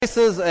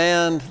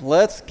And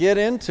let's get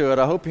into it.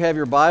 I hope you have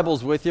your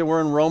Bibles with you. We're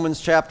in Romans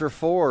chapter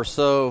 4.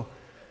 So,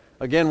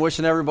 again,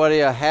 wishing everybody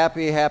a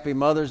happy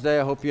Mother's Day.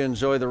 I hope you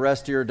enjoy the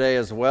rest of your day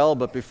as well.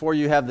 But before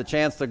you have the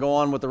chance to go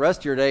on with the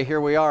rest of your day,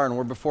 here we are, and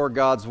we're before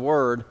God's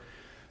Word.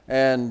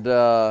 And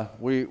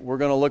we're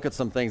going to look at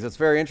some things. It's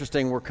very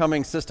interesting. We're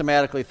coming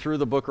systematically through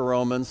the book of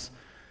Romans.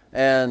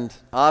 And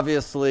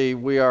obviously,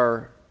 we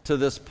are to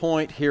this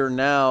point here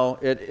now.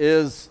 It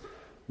is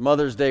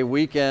Mother's Day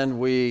weekend.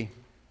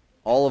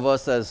 All of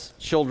us as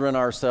children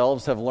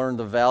ourselves have learned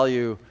the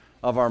value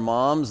of our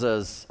moms.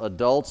 As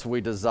adults,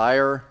 we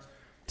desire,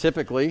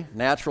 typically,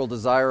 natural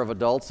desire of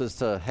adults is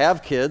to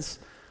have kids.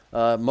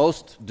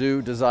 Most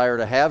do desire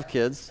to have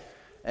kids.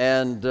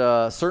 And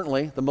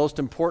certainly, the most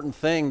important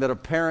thing that a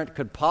parent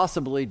could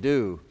possibly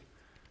do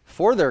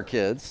for their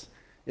kids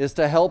is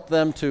to help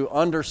them to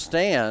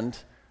understand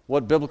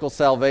what biblical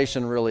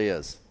salvation really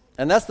is.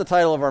 And that's the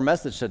title of our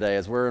message today,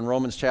 as we're in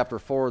Romans chapter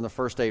 4 in the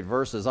first 8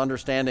 verses,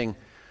 Understanding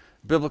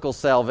Biblical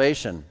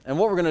Salvation. And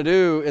what we're going to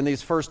do in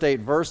these first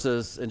 8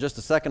 verses, in just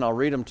a second I'll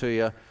read them to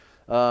you,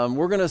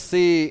 we're going to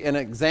see an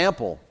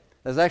example.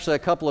 There's actually a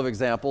couple of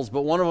examples,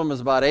 but one of them is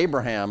about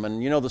Abraham.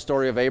 And you know the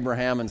story of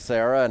Abraham and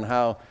Sarah and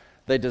how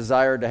they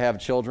desired to have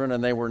children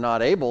and they were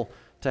not able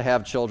to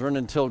have children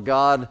until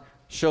God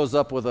shows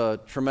up with a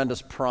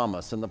tremendous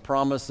promise. And the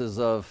promise is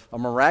of a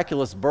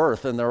miraculous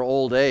birth in their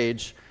old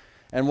age.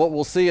 And what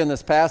we'll see in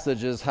this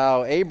passage is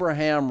how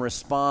Abraham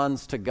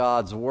responds to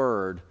God's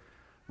word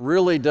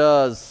really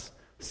does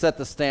set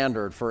the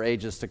standard for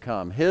ages to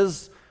come.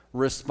 His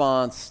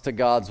response to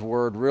God's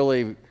word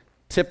really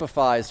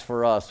typifies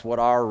for us what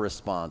our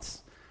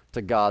response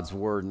to God's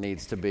word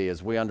needs to be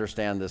as we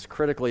understand this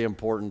critically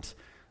important,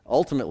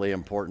 ultimately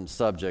important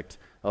subject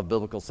of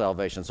biblical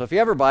salvation. So if you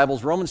have your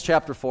Bibles, Romans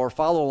chapter 4,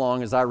 follow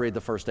along as I read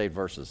the first 8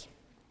 verses.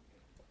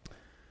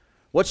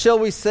 What shall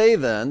we say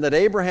then that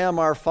Abraham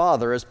our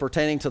father, as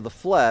pertaining to the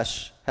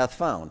flesh, hath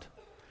found?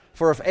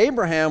 For if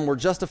Abraham were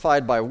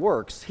justified by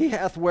works, he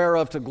hath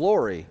whereof to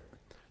glory,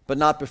 but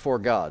not before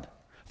God.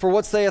 For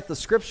what saith the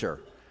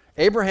Scripture?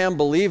 Abraham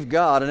believed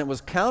God, and it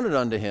was counted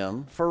unto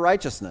him for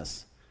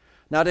righteousness.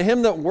 Now to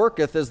him that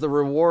worketh is the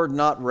reward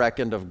not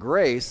reckoned of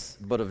grace,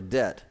 but of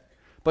debt.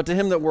 But to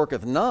him that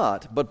worketh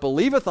not, but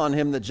believeth on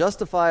him that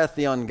justifieth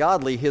the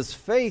ungodly, his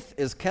faith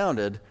is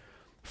counted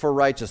for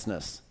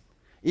righteousness.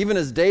 Even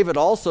as David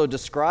also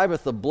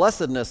describeth the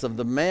blessedness of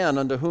the man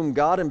unto whom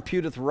God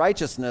imputeth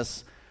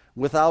righteousness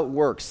without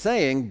works,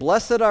 saying,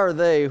 Blessed are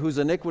they whose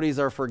iniquities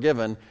are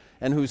forgiven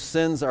and whose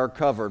sins are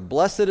covered.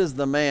 Blessed is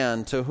the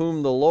man to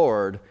whom the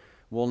Lord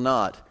will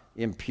not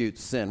impute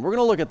sin. We're going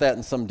to look at that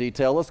in some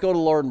detail. Let's go to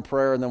the Lord in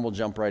prayer, and then we'll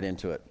jump right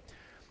into it.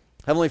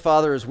 Heavenly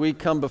Father, as we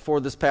come before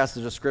this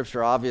passage of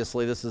Scripture,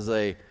 obviously this is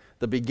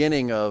the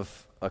beginning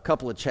of a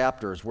couple of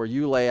chapters where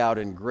you lay out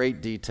in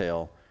great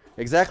detail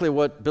exactly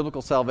what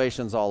biblical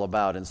salvation is all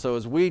about. And so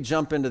as we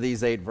jump into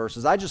these 8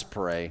 verses, I just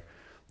pray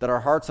that our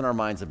hearts and our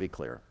minds would be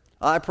clear.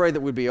 I pray that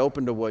we'd be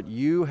open to what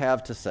you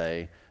have to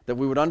say, that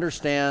we would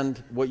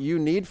understand what you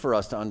need for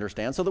us to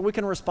understand so that we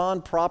can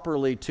respond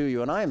properly to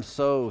you. And I am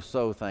so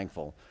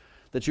thankful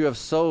that you have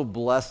so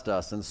blessed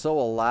us and so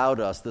allowed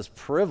us this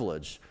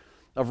privilege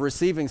of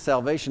receiving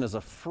salvation as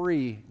a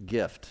free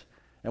gift.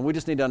 And we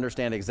just need to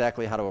understand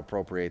exactly how to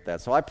appropriate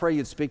that. So I pray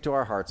you'd speak to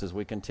our hearts as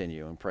we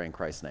continue and pray in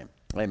Christ's name.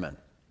 Amen.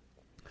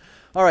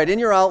 All right, in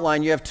your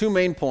outline, you have 2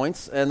 main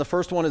points, and the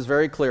first one is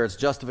very clear. It's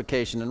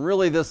justification. And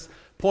really, this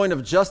point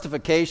of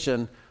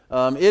justification,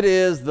 it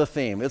is the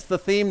theme. It's the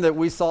theme that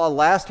we saw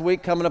last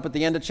week coming up at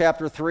the end of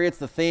chapter 3. It's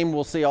the theme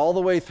we'll see all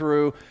the way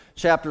through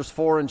chapters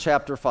 4 and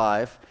chapter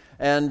 5.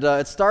 And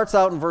it starts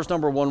out in verse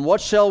number 1. What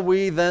shall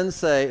we then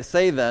say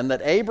then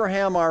that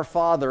Abraham our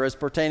father, as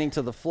pertaining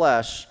to the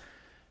flesh,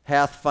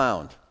 hath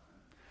found?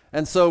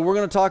 And so we're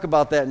going to talk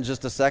about that in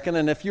just a second.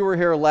 And if you were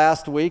here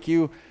last week,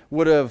 you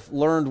would have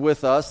learned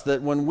with us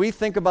that when we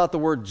think about the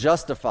word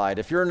justified,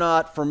 if you're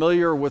not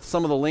familiar with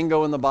some of the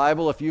lingo in the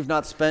Bible, if you've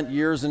not spent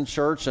years in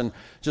church and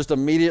just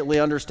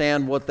immediately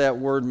understand what that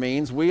word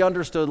means, we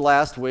understood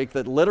last week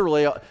that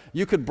literally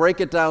you could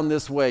break it down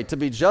this way. To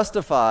be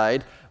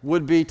justified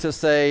would be to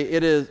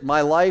say,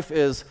 my life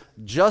is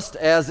just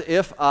as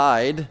if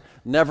I'd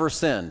never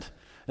sinned.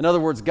 In other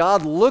words,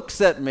 God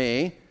looks at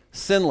me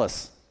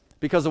sinless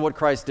because of what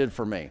Christ did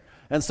for me.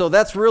 And so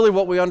that's really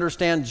what we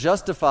understand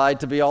justified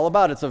to be all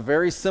about. It's a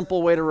very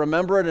simple way to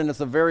remember it, and it's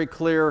a very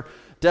clear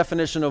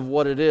definition of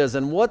what it is.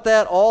 And what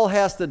that all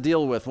has to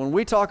deal with, when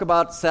we talk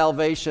about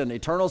salvation,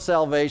 eternal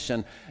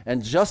salvation,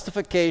 and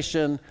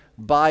justification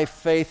by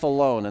faith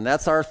alone, and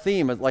that's our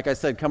theme, like I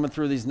said, coming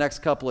through these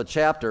next couple of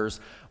chapters,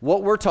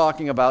 what we're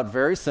talking about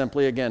very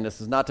simply, again, this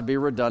is not to be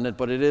redundant,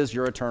 but it is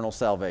your eternal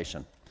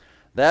salvation.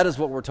 That is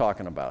what we're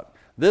talking about.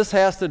 This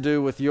has to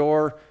do with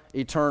your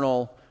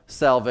eternal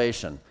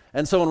salvation.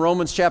 And so in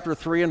Romans chapter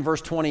 3 and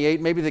verse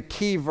 28, maybe the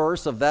key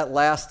verse of that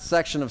last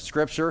section of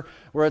Scripture,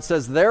 where it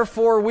says,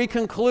 Therefore we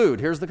conclude,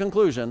 here's the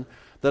conclusion,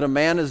 that a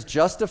man is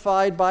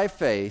justified by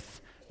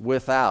faith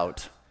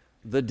without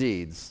the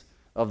deeds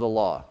of the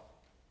law.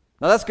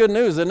 Now that's good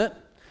news, isn't it?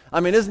 I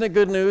mean, isn't it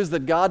good news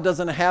that God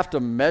doesn't have to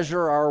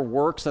measure our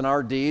works and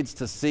our deeds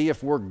to see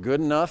if we're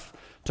good enough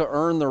to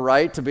earn the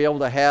right to be able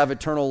to have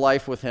eternal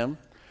life with Him?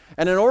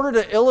 And in order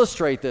to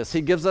illustrate this,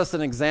 He gives us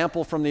an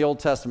example from the Old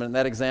Testament, and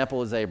that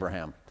example is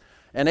Abraham.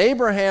 And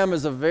Abraham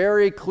is a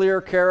very clear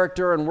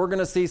character, and we're going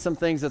to see some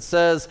things that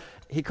says,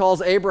 He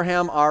calls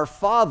Abraham our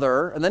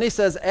father, and then He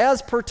says,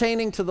 as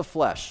pertaining to the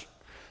flesh.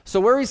 So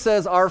where He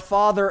says, our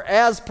father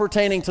as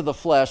pertaining to the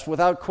flesh,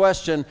 without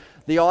question,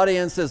 the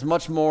audience is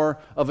much more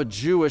of a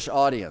Jewish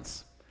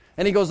audience.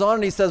 And he goes on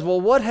and he says, well,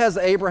 what has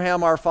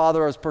Abraham, our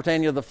father, as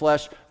pertaining to the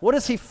flesh, what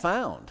has he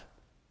found?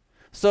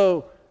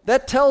 So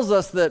that tells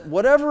us that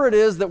whatever it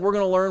is that we're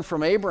going to learn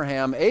from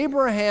Abraham,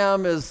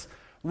 Abraham is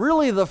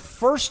really the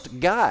first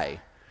guy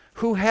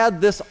who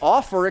had this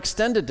offer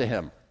extended to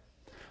him.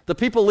 The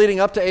people leading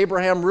up to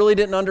Abraham really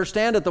didn't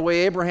understand it the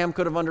way Abraham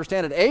could have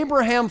understood it.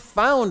 Abraham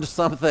found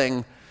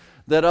something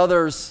that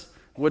others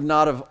would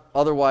not have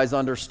otherwise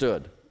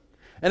understood.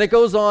 And it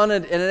goes on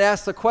and it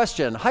asks the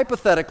question,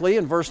 hypothetically,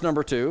 in verse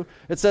number 2,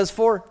 it says,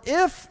 for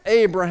if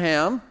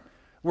Abraham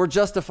were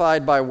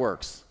justified by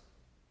works,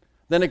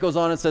 then it goes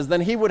on and says,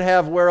 then he would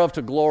have whereof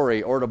to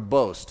glory or to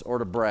boast or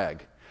to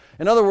brag.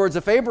 In other words,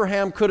 if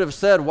Abraham could have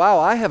said, wow,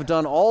 I have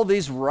done all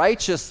these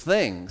righteous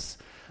things,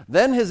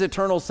 then his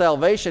eternal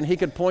salvation, he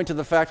could point to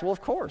the fact, well,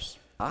 of course,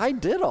 I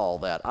did all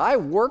that. I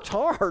worked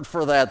hard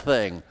for that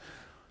thing.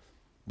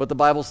 But the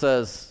Bible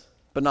says,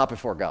 but not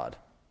before God.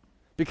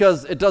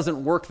 Because it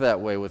doesn't work that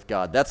way with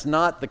God. That's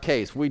not the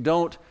case. We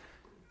don't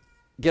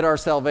get our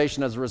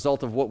salvation as a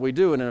result of what we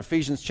do. And in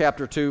Ephesians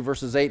chapter 2,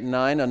 verses 8 and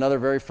 9, another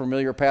very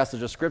familiar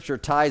passage of Scripture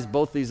ties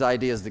both these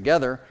ideas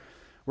together,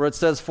 where it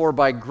says, for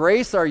by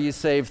grace are ye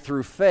saved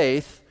through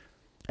faith,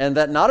 and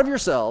that not of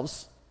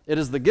yourselves, it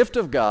is the gift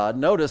of God,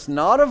 notice,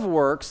 not of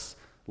works,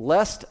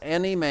 lest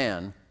any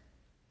man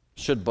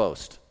should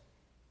boast.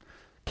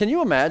 Can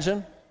you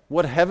imagine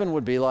what heaven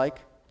would be like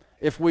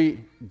if we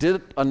did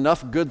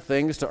enough good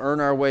things to earn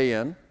our way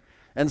in?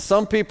 And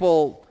some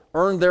people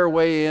earned their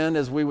way in,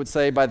 as we would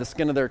say, by the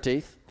skin of their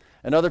teeth,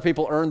 and other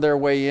people earned their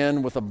way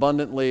in with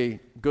abundantly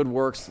good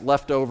works,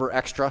 left over,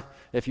 extra,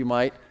 if you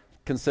might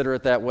consider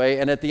it that way.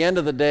 And at the end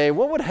of the day,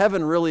 what would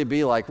heaven really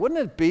be like? Wouldn't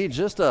it be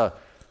just a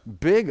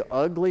big,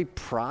 ugly,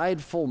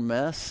 prideful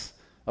mess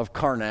of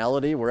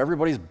carnality where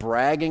everybody's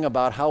bragging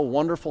about how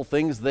wonderful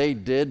things they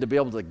did to be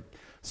able to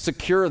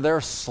secure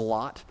their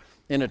slot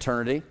in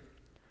eternity?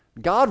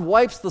 God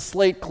wipes the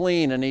slate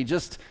clean, and He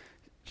just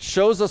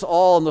shows us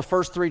all in the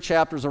first 3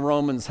 chapters of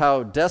Romans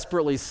how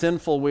desperately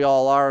sinful we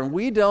all are, and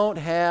we don't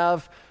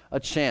have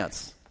a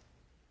chance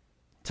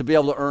to be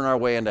able to earn our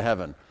way into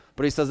heaven.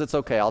 But He says, it's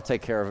okay, I'll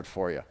take care of it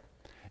for you.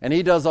 And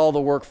He does all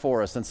the work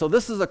for us. And so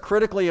this is a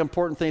critically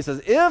important thing. He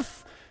says,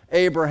 if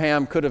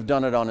Abraham could have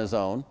done it on his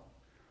own,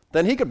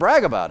 then he could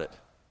brag about it.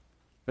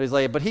 But He's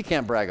like, but he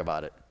can't brag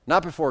about it,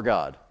 not before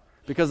God,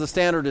 because the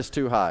standard is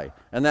too high,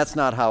 and that's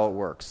not how it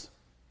works.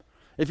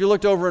 If you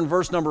looked over in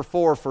verse number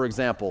 4, for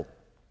example,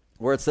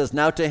 where it says,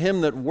 now to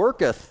him that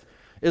worketh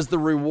is the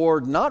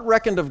reward not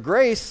reckoned of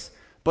grace,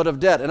 but of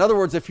debt. In other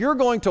words, if you're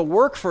going to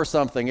work for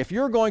something, if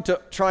you're going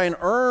to try and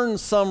earn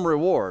some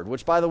reward,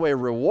 which, by the way,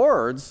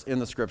 rewards in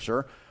the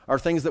Scripture are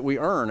things that we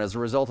earn as a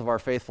result of our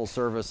faithful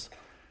service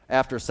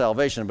after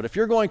salvation. But if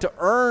you're going to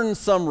earn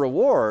some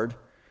reward,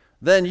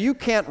 then you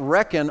can't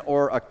reckon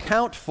or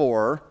account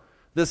for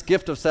this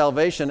gift of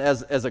salvation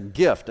as a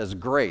gift, as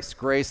grace.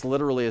 Grace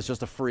literally is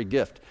just a free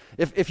gift.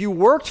 If you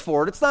worked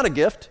for it, it's not a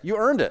gift. You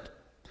earned it.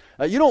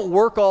 You don't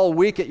work all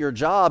week at your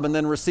job and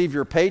then receive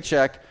your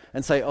paycheck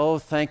and say, oh,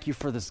 thank you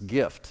for this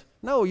gift.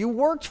 No, you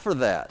worked for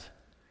that.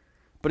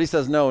 But He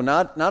says, no,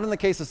 not in the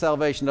case of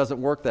salvation. It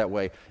doesn't work that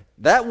way.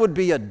 That would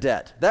be a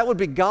debt. That would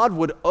be God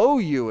would owe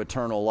you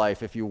eternal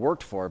life if you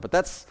worked for it. But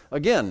that's,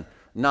 again,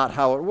 not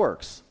how it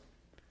works.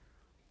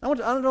 I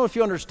don't know if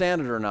you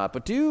understand it or not,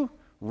 but do you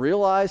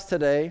realize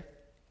today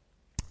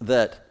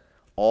that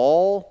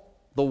all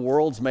the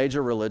world's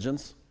major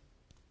religions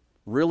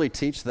really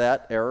teach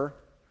that error?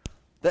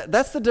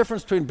 That's the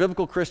difference between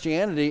biblical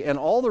Christianity and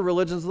all the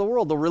religions of the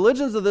world. The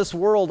religions of this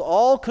world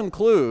all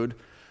conclude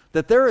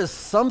that there is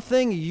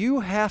something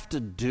you have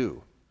to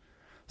do,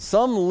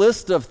 some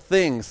list of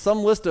things,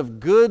 some list of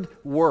good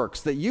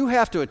works that you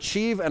have to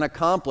achieve and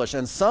accomplish,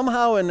 and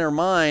somehow in their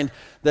mind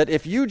that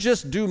if you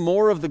just do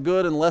more of the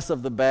good and less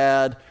of the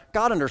bad,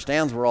 God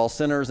understands we're all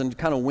sinners and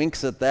kind of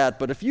winks at that,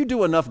 but if you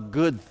do enough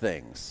good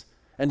things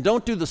and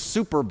don't do the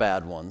super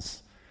bad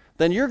ones,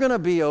 then you're going to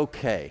be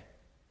okay.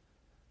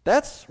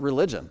 That's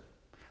religion.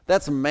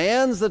 That's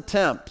man's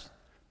attempt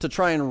to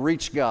try and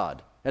reach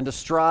God and to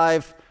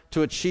strive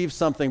to achieve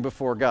something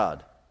before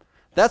God.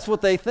 That's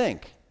what they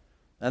think.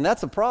 And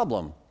that's a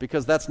problem,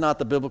 because that's not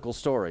the biblical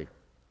story.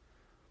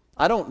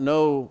 I don't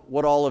know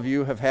what all of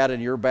you have had in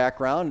your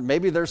background.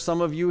 Maybe there's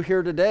some of you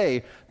here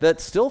today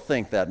that still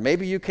think that.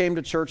 Maybe you came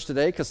to church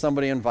today because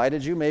somebody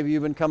invited you. Maybe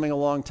you've been coming a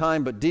long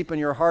time, but deep in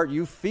your heart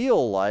you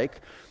feel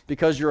like,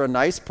 because you're a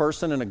nice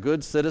person and a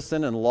good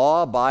citizen and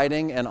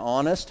law-abiding and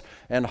honest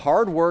and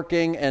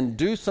hardworking and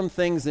do some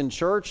things in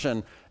church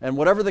and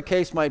whatever the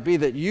case might be,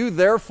 that you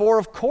therefore,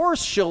 of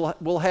course,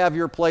 will have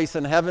your place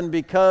in heaven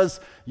because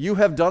you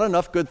have done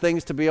enough good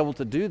things to be able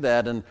to do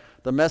that. And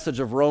the message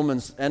of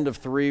Romans, end of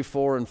 3,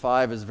 4, and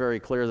 5 is very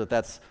clear that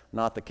that's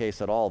not the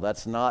case at all.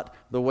 That's not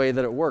the way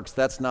that it works.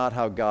 That's not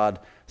how God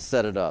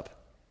set it up.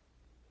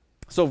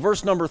 So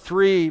verse number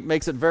 3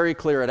 makes it very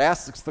clear. It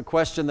asks the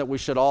question that we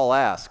should all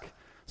ask.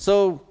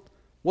 So,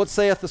 what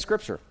saith the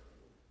Scripture?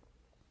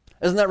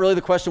 Isn't that really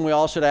the question we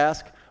all should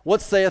ask?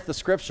 What saith the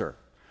Scripture?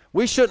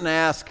 We shouldn't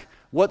ask,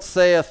 what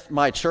saith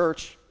my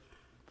church?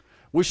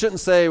 We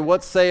shouldn't say,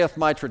 what saith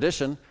my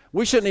tradition?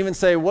 We shouldn't even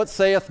say, what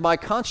saith my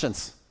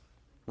conscience?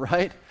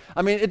 Right?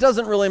 I mean, it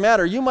doesn't really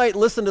matter. You might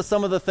listen to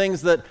some of the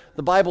things that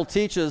the Bible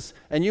teaches,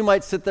 and you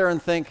might sit there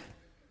and think,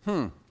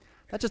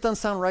 that just doesn't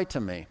sound right to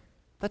me.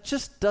 That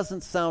just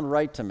doesn't sound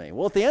right to me.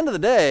 Well, at the end of the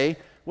day,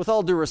 with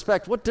all due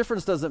respect, what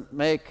difference does it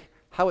make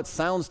how it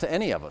sounds to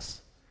any of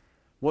us?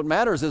 What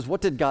matters is, what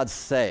did God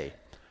say?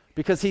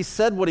 Because he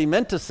said what he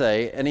meant to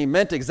say, and he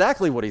meant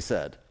exactly what he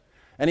said.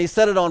 And he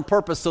said it on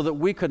purpose so that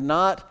we could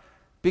not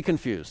be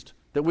confused,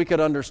 that we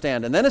could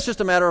understand. And then it's just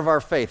a matter of our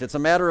faith. It's a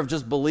matter of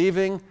just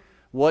believing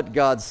what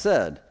God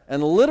said.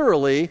 And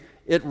literally,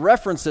 it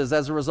references,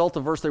 as a result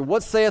of verse 3,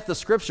 what saith the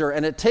Scripture?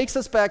 And it takes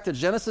us back to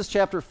Genesis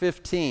chapter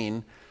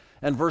 15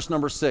 and verse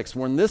number 6,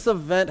 when this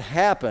event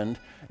happened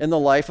in the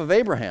life of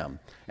Abraham.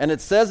 And it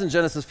says in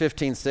Genesis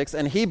 15:6,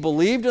 and he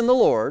believed in the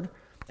Lord,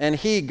 and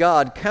he,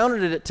 God,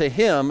 counted it to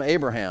him,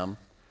 Abraham,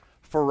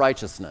 for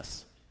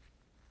righteousness.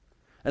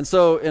 And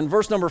so in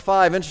verse number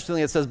 5,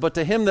 interestingly, it says, but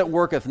to him that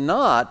worketh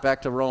not,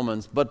 back to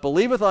Romans, but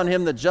believeth on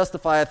him that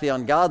justifieth the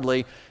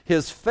ungodly,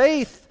 his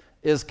faith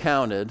is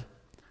counted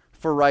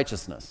for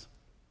righteousness.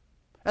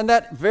 And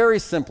that very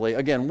simply,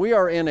 again, we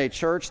are in a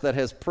church that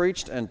has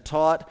preached and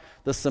taught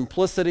the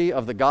simplicity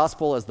of the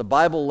gospel as the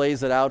Bible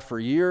lays it out for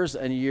years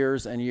and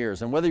years and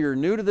years. And whether you're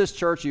new to this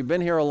church, you've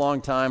been here a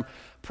long time,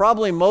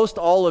 probably most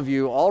all of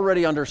you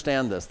already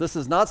understand this. This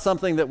is not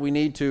something that we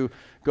need to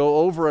go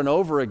over and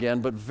over again,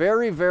 but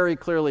very, very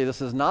clearly,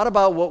 this is not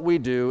about what we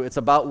do, it's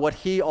about what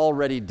he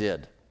already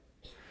did.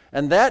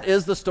 And that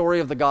is the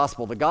story of the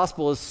gospel. The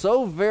gospel is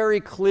so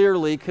very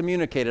clearly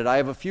communicated. I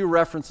have a few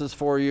references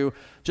for you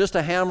just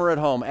to hammer it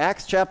home.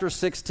 Acts chapter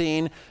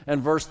 16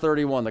 and verse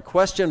 31. The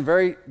question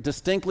very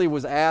distinctly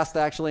was asked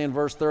actually in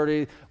verse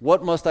 30,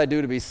 what must I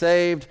do to be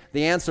saved?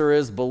 The answer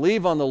is,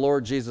 believe on the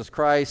Lord Jesus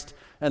Christ,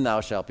 and thou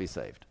shalt be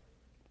saved.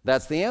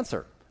 That's the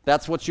answer.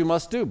 That's what you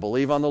must do.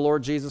 Believe on the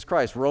Lord Jesus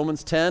Christ.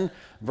 Romans 10,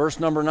 verse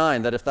number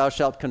 9, that if thou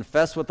shalt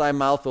confess with thy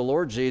mouth the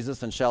Lord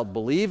Jesus, and shalt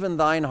believe in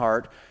thine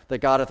heart that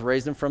God hath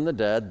raised him from the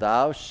dead,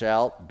 thou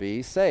shalt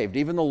be saved.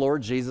 Even the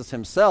Lord Jesus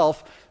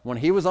himself, when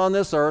he was on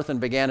this earth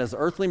and began his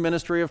earthly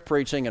ministry of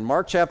preaching, in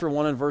Mark chapter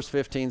 1 and verse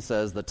 15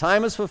 says, the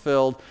time is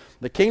fulfilled,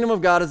 the kingdom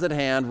of God is at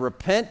hand,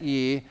 repent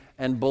ye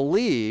and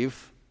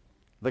believe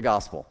the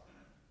gospel.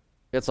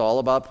 It's all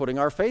about putting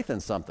our faith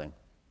in something.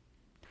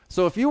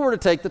 So if you were to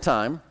take the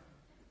time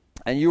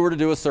and you were to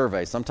do a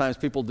survey, sometimes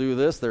people do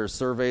this, there's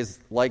surveys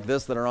like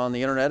this that are on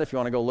the internet if you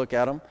want to go look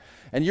at them,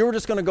 and you were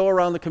just going to go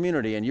around the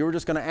community and you were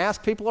just going to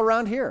ask people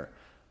around here,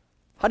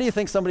 how do you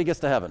think somebody gets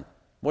to heaven?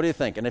 What do you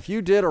think? And if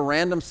you did a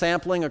random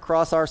sampling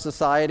across our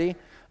society,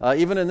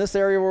 even in this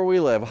area where we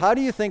live, how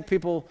do you think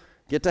people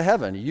get to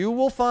heaven? You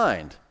will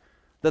find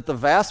that the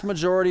vast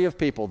majority of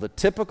people, the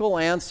typical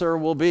answer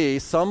will be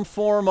some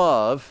form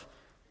of,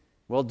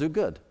 well, do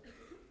good,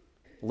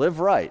 live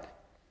right,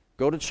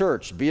 go to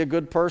church, be a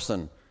good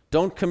person,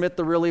 don't commit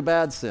the really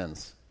bad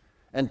sins.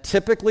 And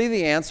typically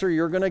the answer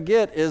you're going to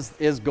get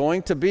is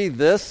going to be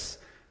this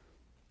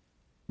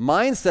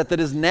mindset that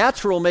is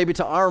natural maybe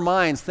to our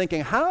minds,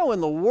 thinking, how in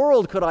the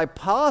world could I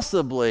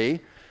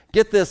possibly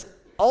get this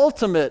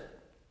ultimate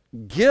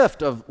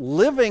gift of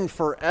living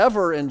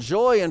forever in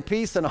joy and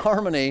peace and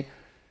harmony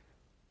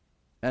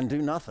and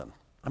do nothing?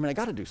 I mean, I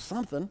got to do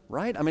something,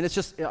 right? I mean, it's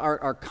just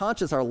our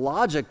conscience, our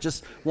logic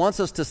just wants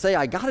us to say,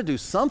 I got to do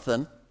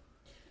something.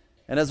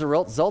 And as a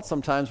result,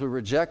 sometimes we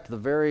reject the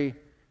very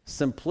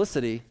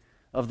simplicity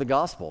of the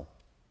gospel.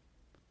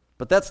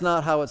 But that's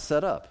not how it's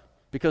set up,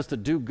 because to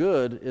do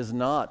good is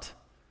not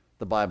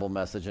the Bible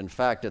message. In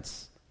fact,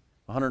 it's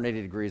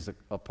 180 degrees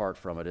apart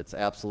from it. It's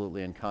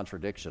absolutely in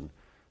contradiction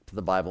to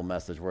the Bible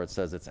message, where it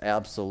says it's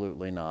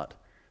absolutely not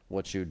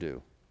what you do.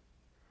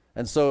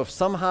 And so if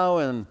somehow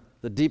in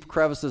the deep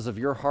crevices of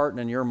your heart and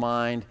in your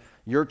mind,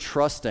 you're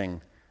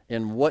trusting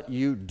in what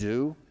you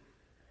do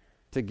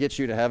to get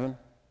you to heaven,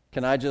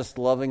 can I just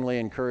lovingly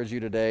encourage you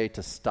today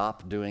to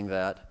stop doing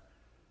that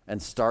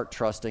and start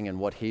trusting in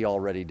what he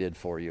already did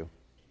for you?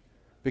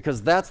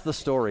 Because that's the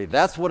story.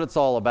 That's what it's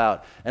all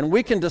about. And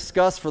we can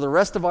discuss for the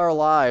rest of our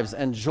lives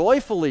and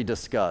joyfully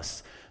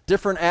discuss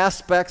different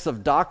aspects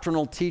of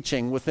doctrinal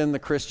teaching within the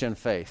Christian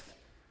faith.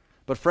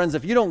 But friends,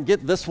 if you don't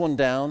get this one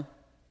down,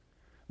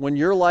 when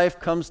your life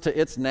comes to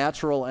its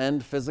natural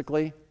end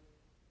physically,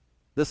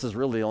 this is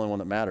really the only one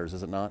that matters,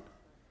 is it not?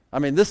 I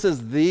mean, this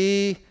is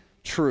the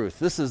truth.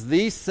 This is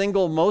the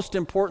single most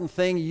important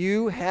thing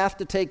you have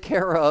to take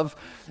care of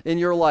in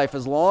your life.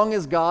 As long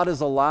as God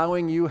is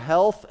allowing you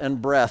health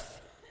and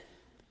breath,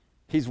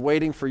 He's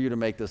waiting for you to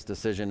make this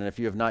decision. And if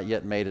you have not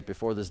yet made it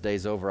before this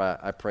day's over,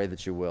 I pray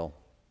that you will.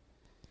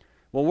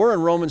 Well, we're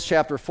in Romans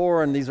chapter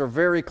 4, and these are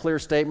very clear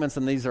statements,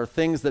 and these are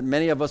things that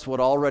many of us would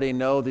already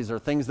know. These are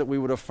things that we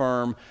would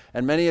affirm,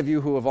 and many of you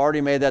who have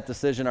already made that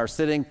decision are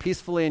sitting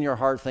peacefully in your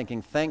heart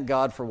thinking, thank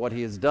God for what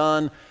He has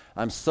done.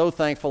 I'm so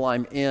thankful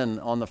I'm in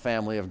on the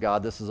family of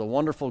God. This is a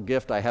wonderful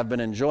gift. I have been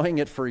enjoying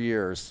it for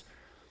years.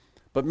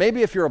 But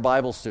maybe if you're a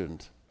Bible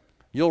student,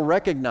 you'll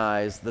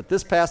recognize that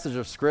this passage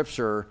of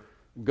Scripture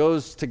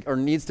goes to, or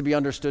needs to be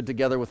understood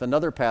together with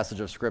another passage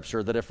of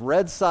Scripture that if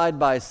read side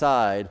by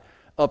side,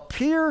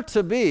 appear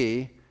to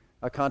be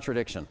a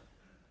contradiction.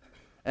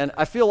 And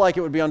I feel like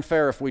it would be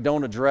unfair if we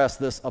don't address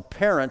this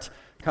apparent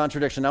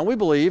contradiction. Now, we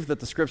believe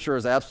that the Scripture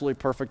is absolutely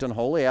perfect and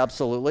holy,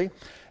 absolutely,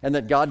 and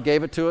that God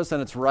gave it to us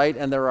and it's right,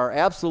 and there are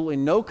absolutely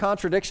no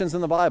contradictions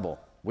in the Bible.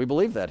 We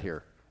believe that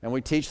here, and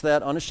we teach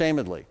that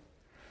unashamedly.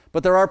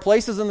 But there are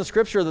places in the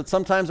Scripture that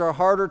sometimes are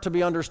harder to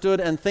be understood,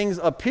 and things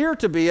appear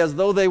to be as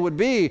though they would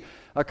be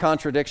a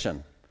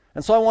contradiction.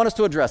 And so I want us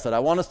to address it. I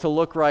want us to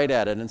look right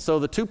at it. And so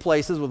the two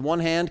places, with one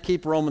hand,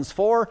 keep Romans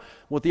 4.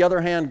 With the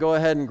other hand, go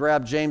ahead and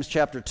grab James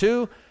chapter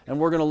 2. And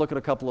we're going to look at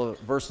a couple of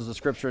verses of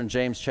Scripture in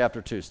James chapter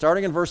 2.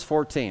 Starting in verse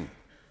 14.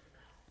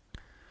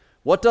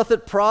 What doth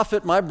it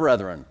profit, my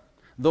brethren,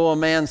 though a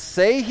man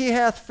say he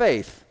hath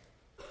faith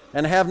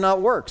and have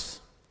not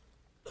works?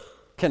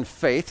 Can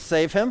faith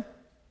save him?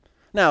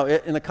 Now,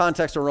 in the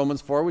context of Romans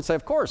 4, we'd say,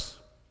 of course.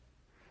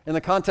 In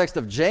the context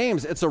of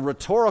James, it's a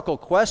rhetorical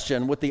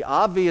question with the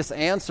obvious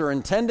answer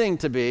intending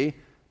to be,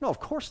 no, of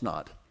course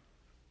not.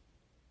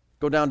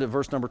 Go down to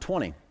verse number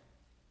 20.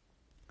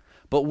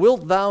 But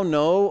wilt thou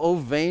know, O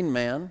vain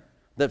man,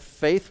 that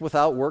faith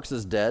without works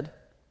is dead?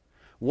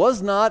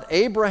 Was not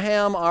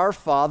Abraham our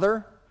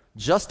father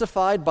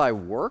justified by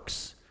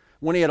works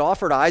when he had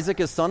offered Isaac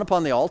his son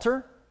upon the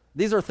altar?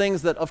 These are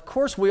things that, of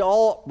course, we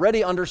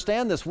already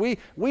understand this. We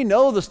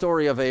know the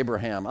story of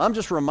Abraham. I'm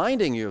just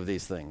reminding you of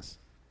these things.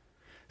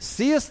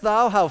 Seest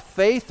thou how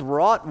faith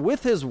wrought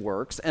with his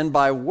works, and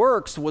by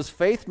works was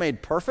faith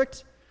made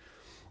perfect?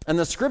 And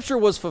the Scripture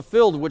was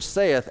fulfilled, which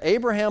saith,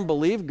 Abraham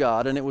believed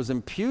God, and it was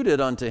imputed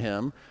unto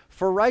him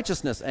for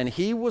righteousness, and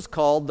he was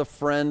called the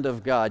friend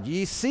of God.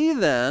 Ye see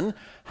then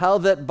how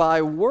that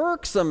by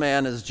works a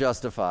man is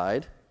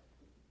justified,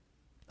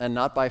 and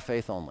not by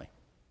faith only.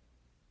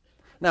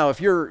 Now, if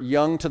you're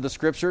young to the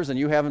Scriptures and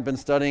you haven't been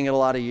studying it a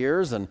lot of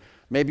years, and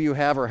maybe you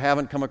have or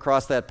haven't come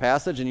across that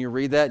passage, and you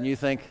read that and you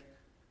think,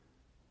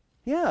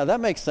 yeah, that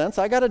makes sense.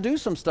 I got to do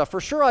some stuff.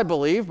 For sure I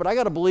believe, but I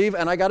got to believe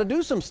and I got to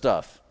do some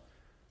stuff.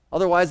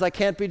 Otherwise, I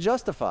can't be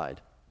justified.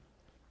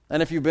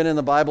 And if you've been in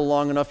the Bible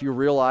long enough, you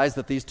realize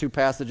that these two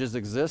passages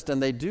exist,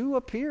 and they do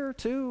appear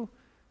to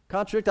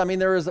contradict. I mean,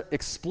 there is an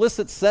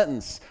explicit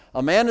sentence.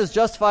 A man is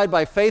justified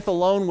by faith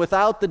alone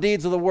without the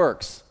deeds of the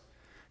works.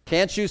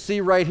 Can't you see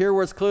right here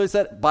where it's clearly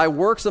said, by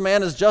works a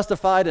man is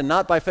justified and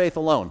not by faith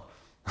alone?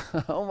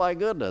 Oh my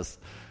goodness.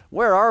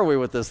 Where are we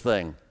with this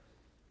thing?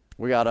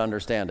 We got to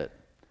understand it.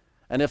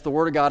 And if the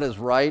Word of God is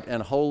right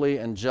and holy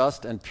and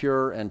just and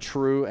pure and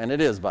true, and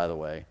it is, by the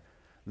way,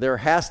 there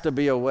has to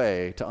be a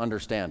way to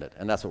understand it.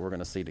 And that's what we're going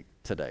to see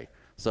today.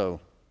 So,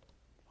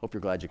 hope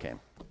you're glad you came.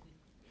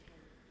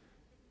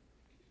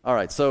 All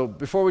right, so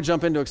before we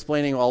jump into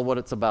explaining all what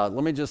it's about,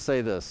 let me just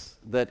say this,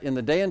 that in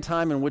the day and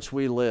time in which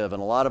we live,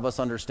 and a lot of us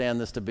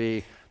understand this to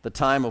be the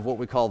time of what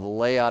we call the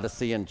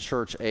Laodicean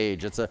church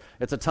age. It's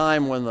a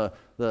time when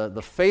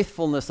the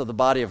faithfulness of the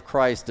body of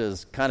Christ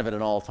is kind of at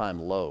an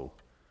all-time low.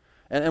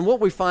 And what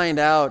we find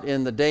out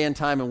in the day and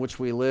time in which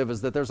we live is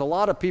that there's a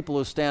lot of people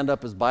who stand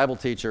up as Bible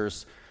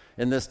teachers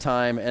in this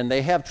time, and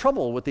they have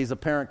trouble with these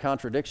apparent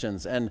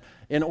contradictions. And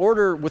in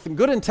order, with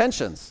good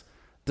intentions,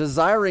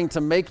 desiring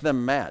to make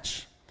them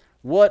match,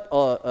 what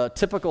a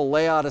typical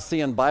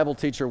Laodicean Bible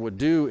teacher would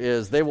do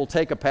is they will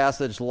take a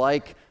passage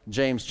like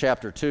James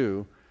chapter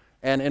 2,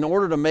 and in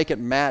order to make it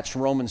match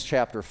Romans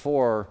chapter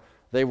 4,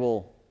 they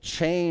will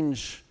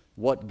change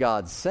what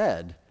God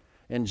said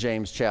in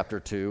James chapter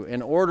 2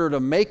 in order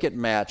to make it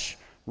match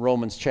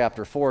Romans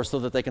chapter 4 so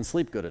that they can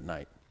sleep good at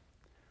night.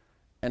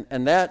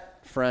 And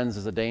that, friends,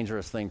 is a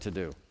dangerous thing to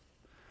do.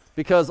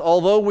 Because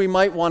although we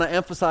might want to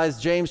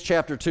emphasize James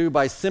chapter 2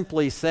 by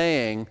simply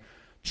saying,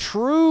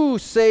 true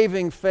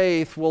saving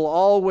faith will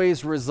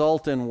always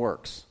result in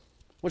works,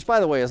 which, by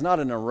the way, is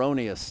not an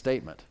erroneous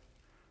statement,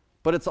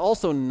 but it's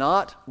also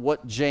not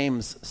what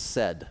James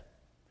said.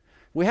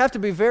 We have to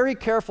be very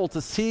careful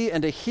to see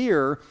and to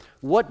hear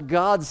what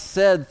God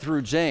said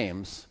through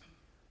James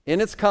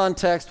in its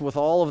context with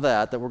all of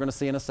that we're going to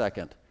see in a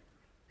second,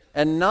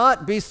 and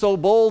not be so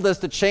bold as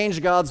to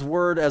change God's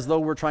word as though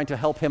we're trying to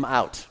help him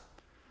out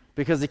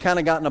because he kind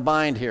of got in a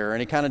bind here and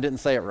he kind of didn't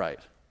say it right.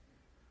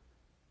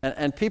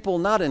 And people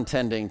not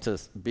intending to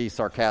be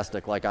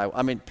sarcastic like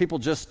I mean, people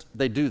just,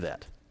 they do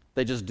that.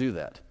 They just do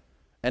that.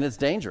 And it's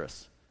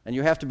dangerous. And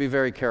you have to be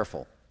very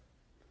careful.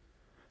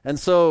 And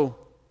so,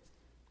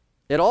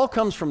 It all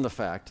comes from the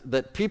fact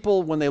that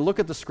people, when they look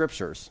at the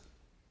Scriptures,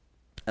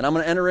 and I'm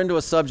going to enter into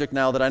a subject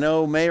now that I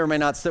know may or may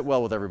not sit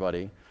well with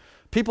everybody.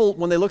 People,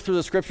 when they look through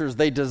the Scriptures,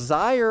 they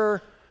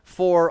desire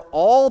for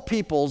all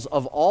peoples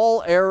of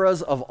all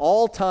eras, of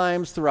all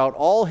times, throughout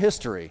all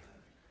history,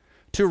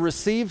 to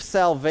receive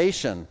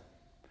salvation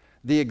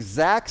the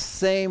exact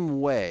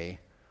same way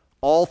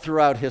all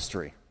throughout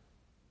history.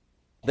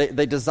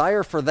 They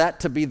desire for that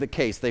to be the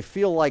case. They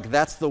feel like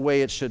that's the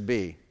way it should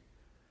be.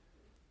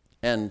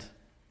 And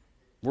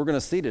we're going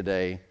to see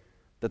today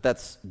that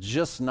that's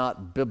just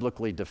not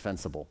biblically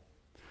defensible.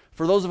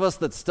 For those of us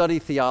that study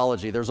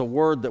theology, there's a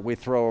word that we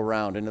throw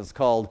around, and it's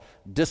called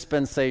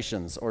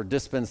dispensations or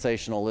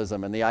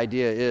dispensationalism. And the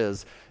idea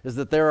is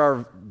that there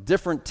are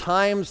different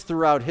times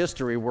throughout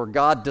history where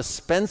God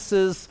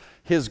dispenses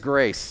His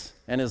grace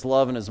and His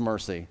love and His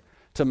mercy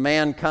to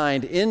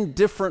mankind in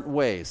different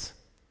ways.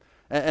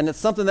 And it's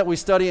something that we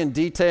study in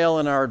detail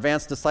in our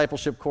advanced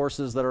discipleship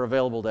courses that are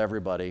available to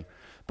everybody.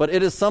 But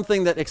it is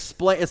something that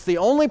it's the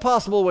only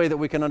possible way that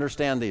we can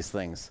understand these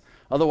things.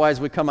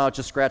 Otherwise, we come out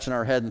just scratching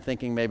our head and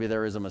thinking maybe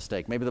there is a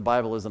mistake. Maybe the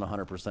Bible isn't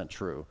 100%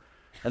 true.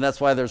 And that's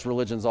why there's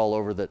religions all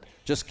over that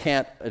just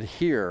can't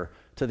adhere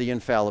to the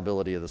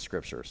infallibility of the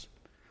Scriptures.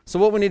 So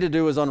what we need to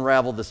do is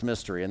unravel this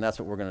mystery, and that's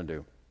what we're going to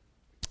do.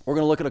 We're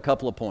going to look at a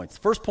couple of points.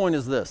 First point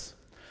is this.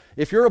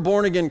 If you're a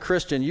born-again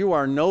Christian, you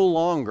are no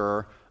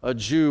longer a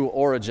Jew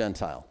or a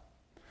Gentile.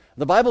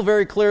 The Bible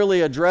very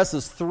clearly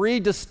addresses three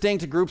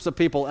distinct groups of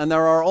people, and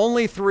there are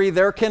only three.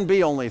 There can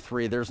be only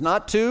three. There's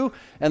not two,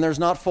 and there's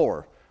not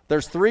four.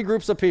 There's three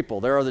groups of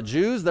people. There are the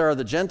Jews, there are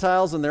the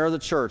Gentiles, and there are the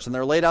church. And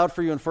they're laid out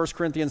for you in 1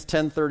 Corinthians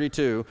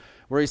 10:32,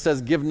 where he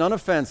says, "Give none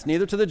offense,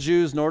 neither to the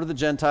Jews, nor to the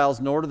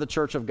Gentiles, nor to the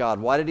church of God."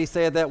 Why did he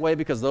say it that way?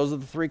 Because those are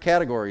the three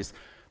categories.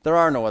 There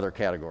are no other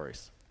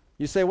categories.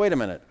 You say, wait a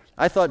minute.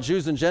 I thought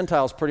Jews and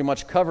Gentiles pretty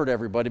much covered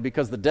everybody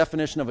because the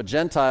definition of a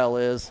Gentile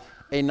is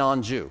a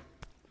non-Jew.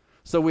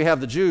 So we have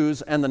the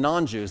Jews and the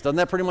non-Jews. Doesn't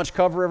that pretty much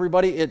cover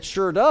everybody? It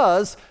sure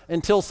does,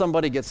 until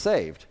somebody gets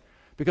saved.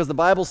 Because the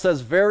Bible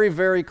says very,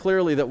 very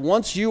clearly that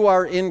once you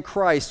are in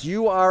Christ,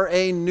 you are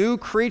a new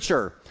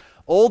creature.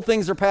 Old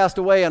things are passed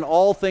away and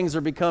all things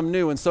are become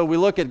new. And so we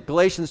look at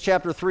Galatians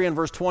chapter 3 and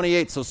verse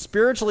 28. So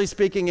spiritually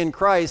speaking, in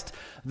Christ,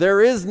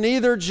 there is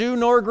neither Jew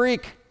nor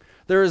Greek.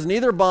 There is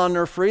neither bond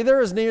nor free.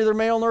 There is neither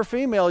male nor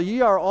female. Ye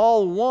are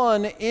all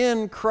one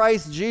in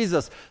Christ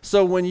Jesus.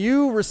 So when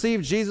you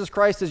receive Jesus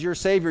Christ as your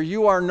Savior,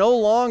 you are no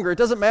longer, it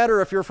doesn't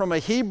matter if you're from a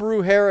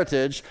Hebrew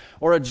heritage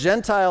or a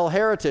Gentile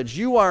heritage,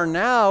 you are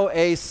now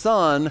a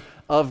son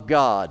of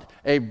God,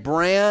 a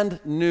brand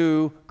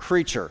new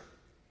creature.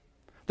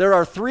 There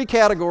are three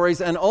categories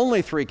and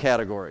only three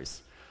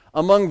categories.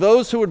 Among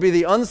those who would be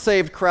the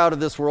unsaved crowd of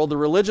this world, the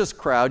religious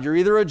crowd, you're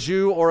either a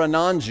Jew or a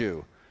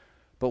non-Jew.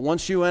 But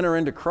once you enter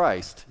into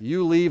Christ,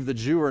 you leave the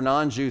Jew or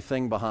non-Jew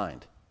thing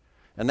behind.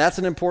 And that's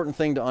an important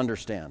thing to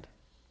understand.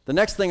 The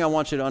next thing I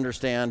want you to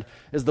understand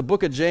is the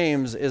book of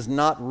James is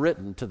not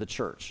written to the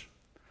church.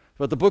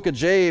 But the book of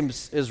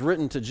James is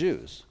written to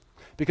Jews.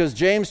 Because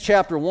James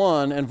chapter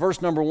 1 and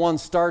verse number 1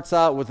 starts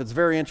out with its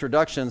very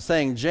introduction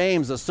saying,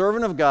 "James, a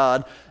servant of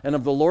God and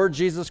of the Lord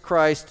Jesus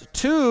Christ,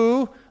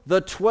 to the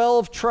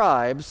 12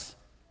 tribes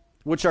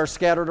which are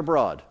scattered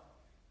abroad.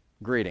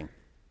 Greeting."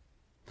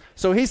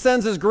 So he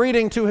sends his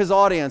greeting to his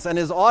audience, and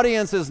his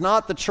audience is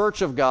not the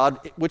church of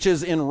God, which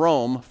is in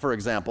Rome, for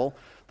example.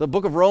 The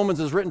book of Romans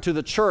is written to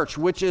the church,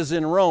 which is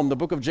in Rome. The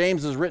book of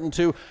James is written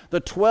to the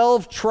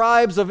 12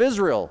 tribes of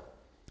Israel,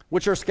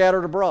 which are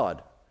scattered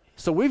abroad.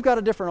 So we've got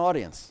a different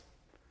audience.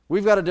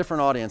 We've got a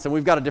different audience, and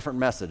we've got a different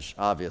message,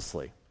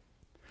 obviously.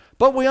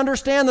 But we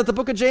understand that the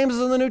book of James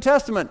is in the New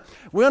Testament.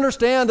 We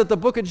understand that the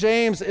book of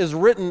James is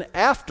written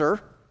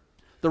after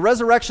the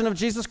resurrection of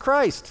Jesus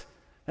Christ.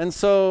 And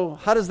so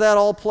how does that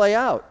all play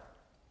out?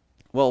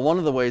 Well, one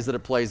of the ways that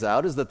it plays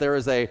out is that there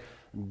is a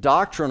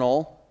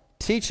doctrinal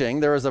teaching,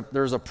 there's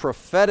a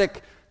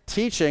prophetic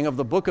teaching of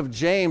the book of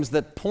James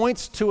that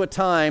points to a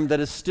time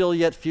that is still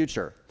yet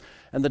future.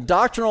 And the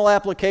doctrinal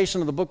application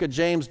of the book of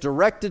James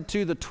directed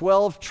to the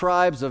 12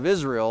 tribes of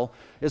Israel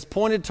is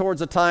pointed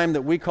towards a time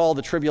that we call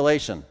the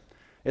tribulation.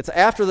 It's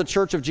after the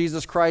church of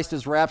Jesus Christ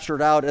is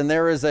raptured out, and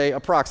there is a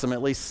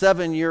approximately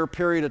 7-year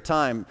period of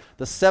time,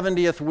 the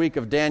 70th week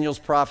of Daniel's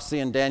prophecy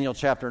in Daniel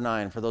chapter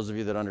 9, for those of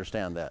you that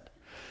understand that.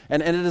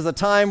 And it is a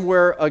time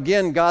where,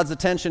 again, God's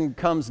attention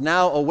comes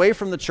now away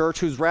from the church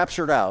who's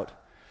raptured out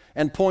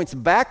and points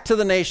back to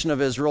the nation of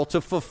Israel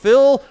to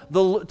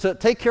to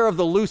take care of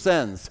the loose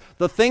ends,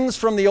 the things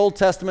from the Old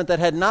Testament that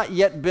had not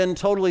yet been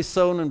totally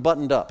sewn and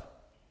buttoned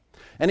up.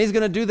 And he's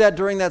going to do that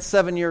during that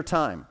 7-year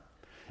time.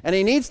 And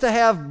he needs to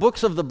have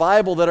books of the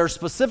Bible that are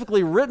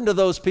specifically written to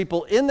those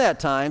people in that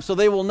time so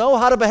they will know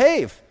how to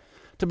behave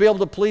to be able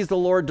to please the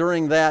Lord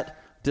during that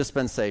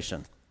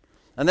dispensation.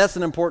 And that's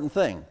an important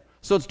thing.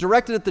 So it's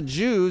directed at the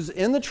Jews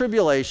in the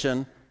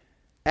tribulation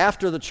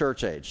after the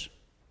church age.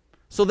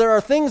 So there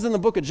are things in the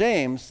book of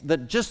James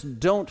that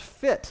just don't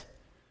fit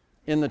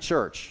in the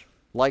church,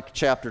 like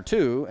chapter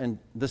 2 and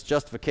this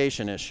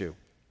justification issue.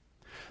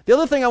 The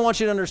other thing I want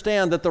you to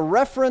understand, that the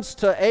reference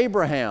to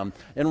Abraham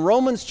in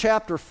Romans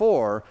chapter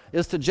 4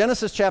 is to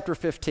Genesis chapter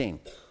 15,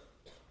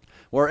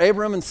 where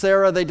Abram and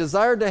Sarah, they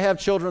desired to have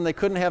children, they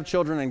couldn't have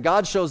children, and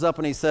God shows up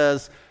and he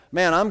says,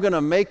 man, I'm going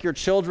to make your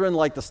children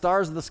like the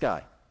stars of the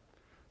sky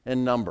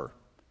in number.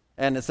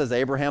 And it says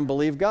Abraham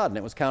believed God, and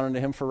it was counted to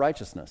him for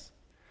righteousness.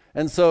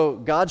 And so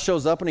God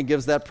shows up and he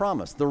gives that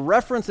promise. The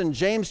reference in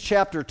James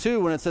chapter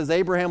 2, when it says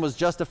Abraham was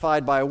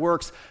justified by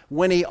works,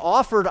 when he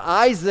offered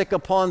Isaac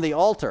upon the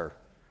altar.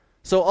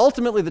 So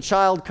ultimately the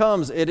child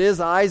comes. It is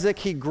Isaac.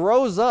 He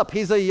grows up.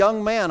 He's a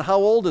young man. How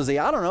old is he?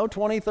 I don't know,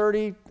 20,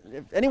 30,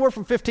 anywhere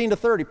from 15 to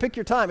 30. Pick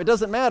your time. It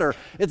doesn't matter.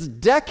 It's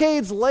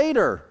decades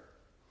later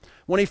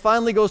when he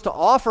finally goes to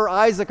offer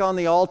Isaac on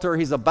the altar.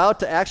 He's about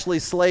to actually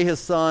slay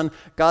his son.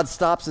 God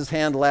stops his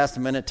hand last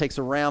minute, takes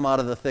a ram out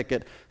of the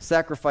thicket,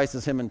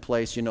 sacrifices him in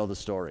place. You know the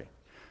story.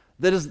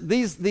 That is,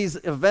 these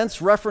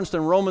events referenced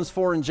in Romans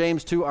 4 and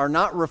James 2 are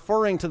not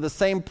referring to the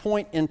same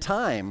point in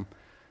time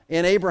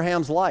in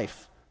Abraham's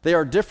life. They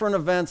are different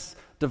events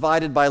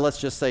divided by, let's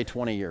just say,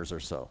 20 years or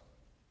so.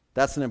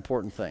 That's an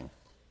important thing.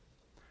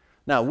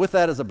 Now, with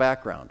that as a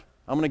background,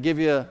 I'm going to give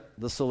you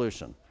the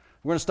solution.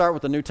 We're going to start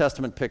with the New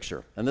Testament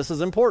picture. And this is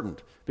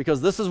important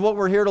because this is what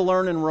we're here to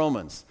learn in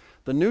Romans.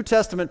 The New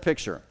Testament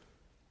picture.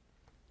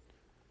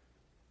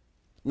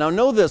 Now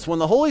know this, when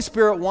the Holy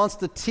Spirit wants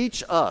to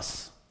teach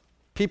us,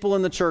 people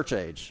in the church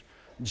age,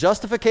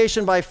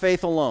 justification by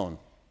faith alone,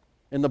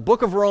 in the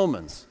book of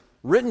Romans,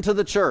 written to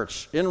the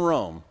church in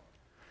Rome,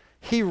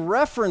 he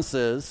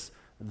references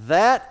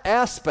that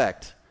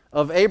aspect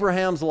of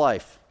Abraham's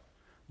life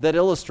that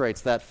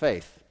illustrates that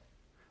faith.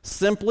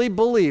 Simply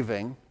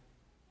believing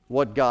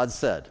what God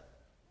said.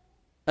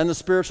 And the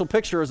spiritual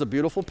picture is a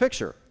beautiful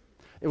picture.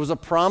 It was a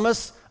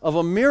promise of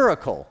a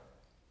miracle.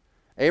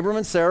 Abram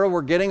and Sarah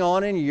were getting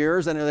on in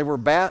years, and they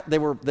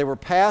were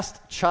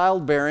past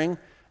childbearing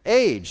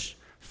age.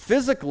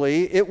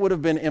 Physically, it would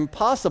have been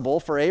impossible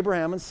for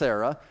Abraham and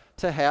Sarah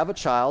to have a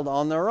child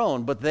on their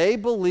own, but they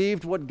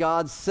believed what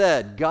God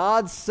said.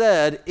 God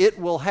said it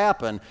will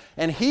happen,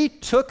 and he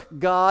took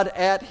God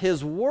at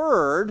his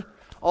word,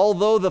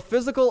 although the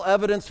physical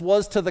evidence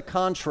was to the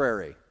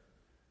contrary.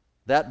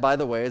 That, by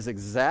the way, is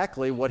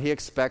exactly what he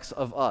expects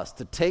of us,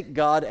 to take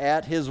God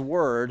at his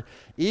word,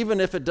 even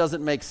if it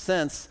doesn't make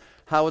sense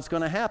how it's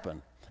going to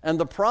happen. And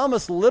the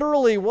promise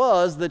literally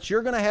was that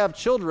you're going to have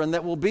children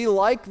that will be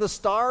like the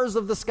stars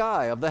of the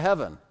sky, of the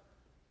heaven.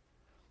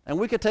 And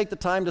we could take the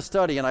time to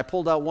study, and I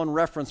pulled out one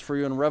reference for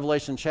you in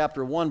Revelation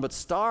chapter 1, but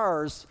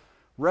stars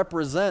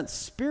represent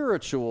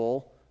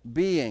spiritual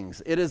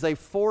beings. It is a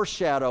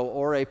foreshadow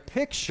or a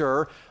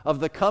picture of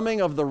the coming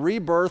of the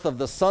rebirth of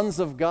the sons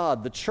of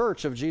God, the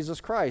church of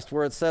Jesus Christ,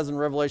 where it says in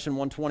Revelation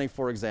 1:20,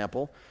 for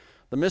example,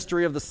 the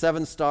mystery of the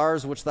 7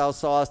 stars which thou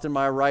sawest in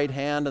my right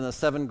hand and the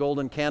 7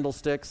 golden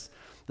candlesticks.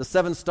 The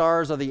 7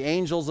 stars are the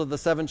angels of the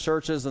 7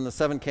 churches, and the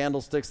 7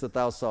 candlesticks that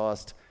thou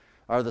sawest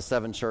are the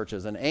 7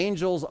 churches. And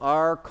angels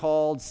are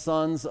called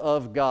sons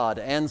of God,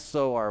 and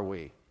so are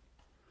we.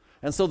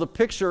 And so the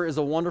picture is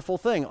a wonderful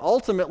thing.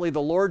 Ultimately,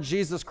 the Lord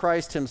Jesus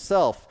Christ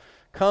himself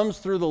comes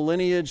through the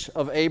lineage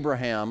of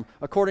Abraham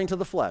according to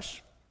the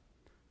flesh.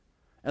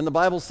 And the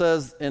Bible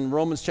says in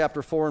Romans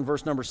chapter 4 and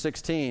verse number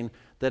 16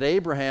 that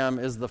Abraham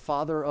is the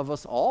father of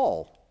us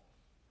all.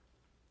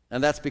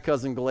 And that's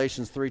because in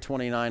Galatians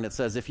 3:29 it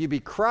says, if you be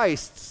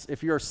Christ's,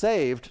 if you're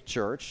saved,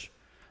 church,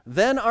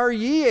 then are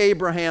ye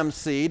Abraham's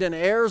seed and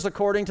heirs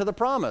according to the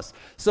promise.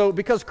 So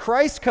because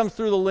Christ comes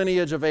through the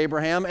lineage of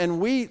Abraham,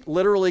 and we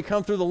literally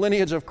come through the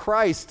lineage of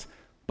Christ,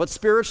 but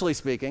spiritually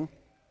speaking,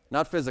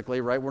 not physically,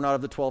 right? We're not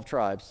of the 12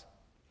 tribes.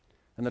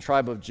 And the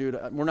tribe of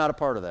Judah, we're not a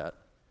part of that.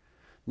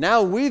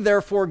 Now we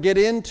therefore get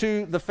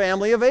into the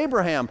family of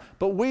Abraham,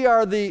 but we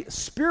are the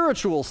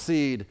spiritual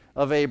seed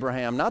of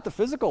Abraham, not the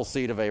physical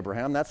seed of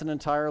Abraham. That's an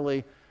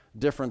entirely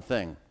different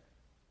thing.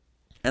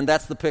 And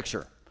that's the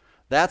picture.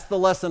 That's the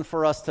lesson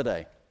for us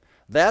today.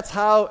 That's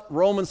how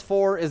Romans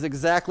 4 is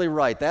exactly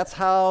right. That's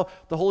how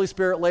the Holy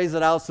Spirit lays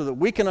it out so that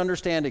we can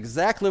understand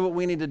exactly what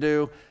we need to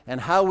do and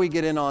how we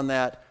get in on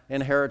that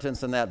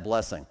inheritance and that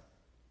blessing.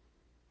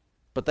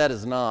 But that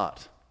is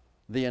not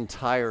the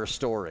entire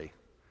story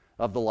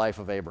of the life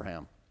of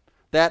Abraham.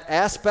 That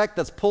aspect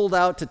that's pulled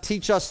out to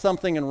teach us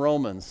something in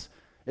Romans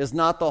is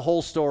not the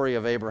whole story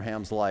of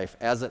Abraham's life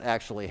as it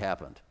actually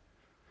happened.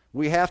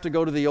 We have to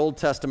go to the Old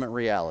Testament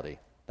reality.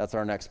 That's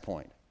our next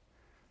point.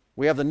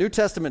 We have the New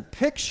Testament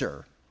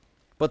picture,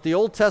 but the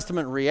Old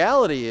Testament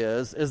reality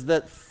is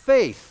that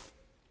faith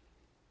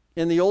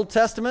in the Old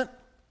Testament,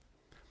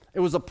 it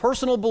was a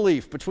personal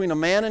belief between a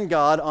man and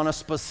God on a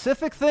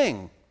specific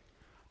thing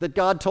that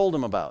God told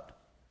him about.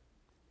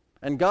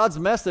 And God's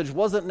message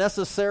wasn't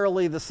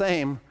necessarily the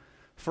same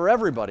for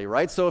everybody,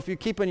 right? So if you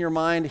keep in your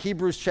mind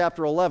Hebrews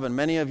chapter 11,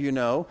 many of you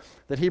know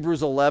that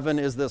Hebrews 11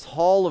 is this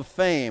hall of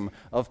fame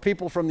of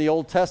people from the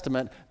Old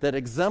Testament that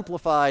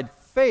exemplified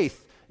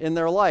faith in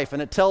their life.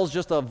 And it tells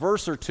just a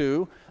verse or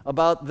two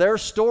about their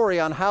story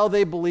on how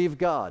they believed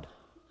God.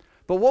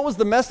 But what was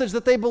the message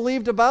that they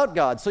believed about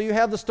God? So you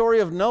have the story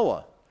of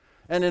Noah.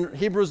 And in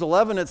Hebrews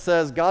 11 it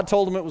says God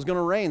told him it was going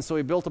to rain, so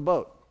he built a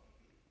boat.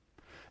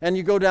 And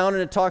you go down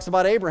and it talks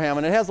about Abraham,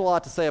 and it has a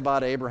lot to say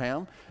about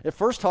Abraham. It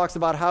first talks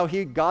about how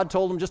God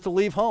told him just to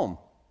leave home.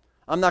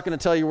 I'm not going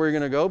to tell you where you're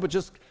going to go, but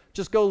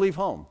just go leave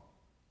home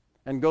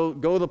and go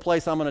to the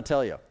place I'm going to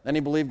tell you. And he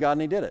believed God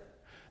and he did it.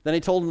 Then he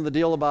told him the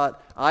deal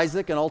about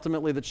Isaac and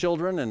ultimately the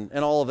children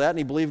and all of that, and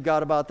he believed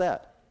God about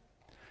that.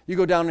 You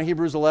go down to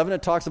Hebrews 11,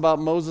 it talks about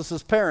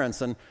Moses'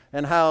 parents and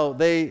how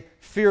they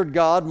feared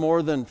God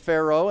more than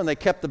Pharaoh, and they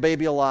kept the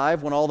baby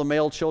alive when all the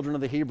male children of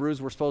the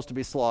Hebrews were supposed to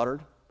be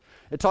slaughtered.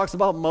 It talks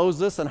about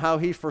Moses and how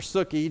he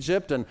forsook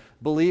Egypt and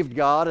believed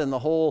God and the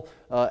whole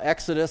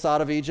exodus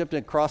out of Egypt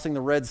and crossing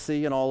the Red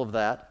Sea and all of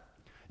that.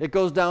 It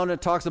goes down and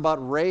it talks about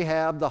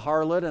Rahab the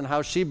harlot and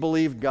how she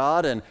believed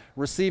God and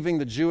receiving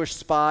the Jewish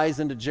spies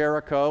into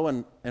Jericho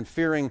and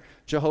fearing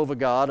Jehovah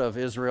God of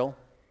Israel.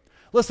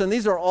 Listen,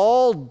 these are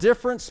all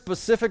different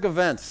specific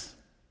events,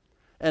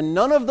 and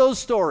none of those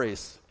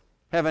stories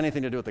have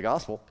anything to do with the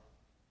gospel.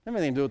 They have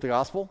anything to do with the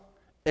gospel,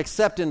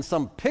 except in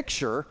some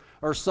picture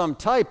or some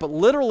type. But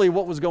literally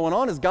what was going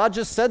on is God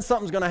just said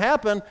something's going to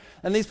happen,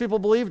 and these people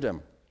believed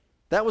him.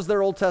 That was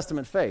their Old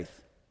Testament faith.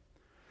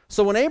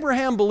 So when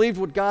Abraham believed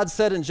what God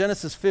said in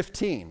Genesis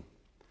 15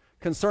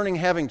 concerning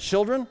having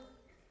children,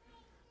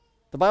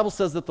 the Bible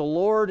says that the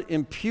Lord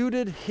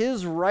imputed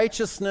his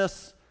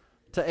righteousness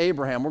to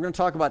Abraham. We're going to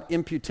talk about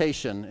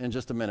imputation in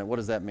just a minute. What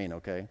does that mean,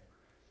 okay?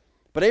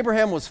 But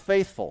Abraham was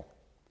faithful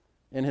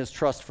in his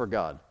trust for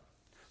God.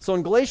 So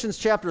in Galatians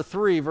chapter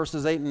 3,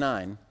 verses 8 and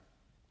 9,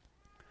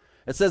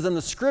 it says, "In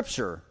the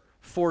Scripture,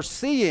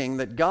 foreseeing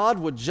that God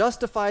would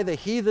justify the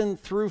heathen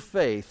through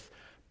faith,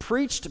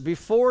 preached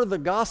before the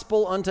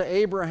gospel unto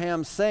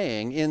Abraham,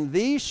 saying, In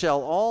thee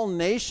shall all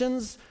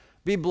nations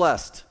be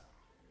blessed.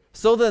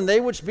 So then they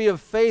which be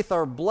of faith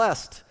are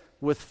blessed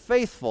with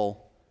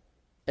faithful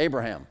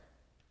Abraham."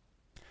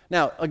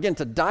 Now, again,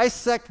 to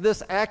dissect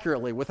this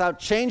accurately without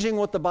changing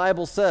what the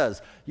Bible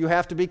says, you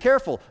have to be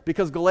careful,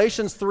 because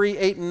Galatians 3,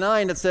 8 and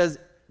 9, it says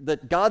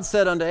that God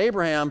said unto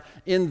Abraham,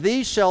 "In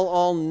thee shall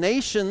all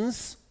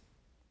nations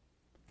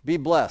be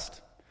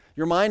blessed."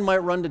 Your mind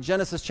might run to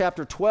Genesis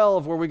chapter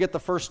 12, where we get the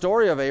first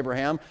story of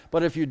Abraham,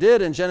 but if you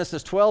did, in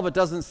Genesis 12, it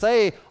doesn't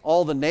say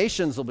all the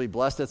nations will be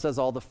blessed, it says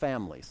all the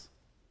families.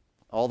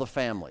 All the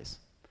families.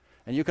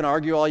 And you can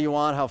argue all you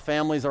want how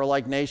families are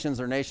like nations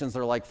or nations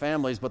are like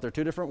families, but they're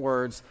two different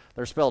words.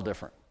 They're spelled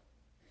different.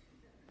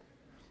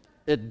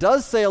 It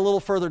does say a little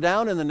further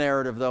down in the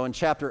narrative, though, in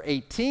chapter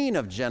 18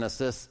 of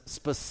Genesis,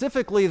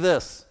 specifically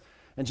this.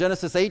 In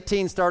Genesis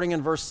 18, starting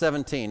in verse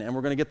 17, and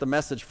we're going to get the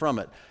message from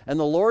it. "And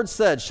the Lord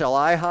said, Shall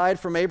I hide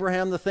from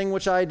Abraham the thing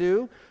which I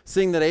do,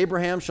 seeing that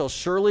Abraham shall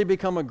surely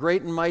become a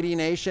great and mighty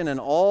nation, and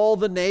all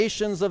the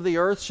nations of the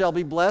earth shall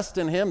be blessed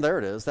in him?" There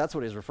it is. That's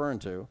what he's referring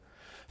to.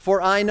 "For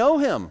I know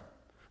him,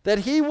 that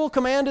he will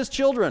command his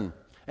children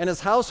and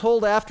his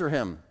household after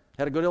him."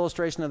 Had a good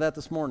illustration of that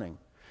this morning.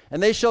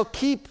 "And they shall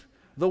keep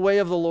the way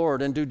of the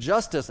Lord, and do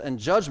justice and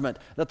judgment,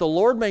 that the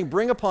Lord may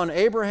bring upon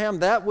Abraham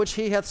that which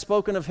he hath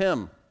spoken of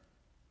him."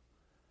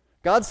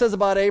 God says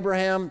about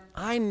Abraham,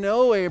 I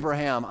know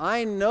Abraham.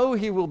 I know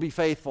he will be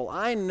faithful.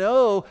 I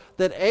know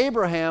that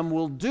Abraham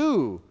will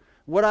do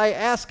what I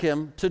ask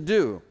him to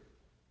do.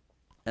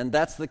 And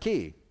that's the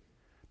key.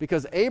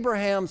 Because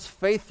Abraham's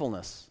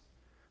faithfulness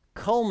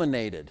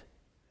culminated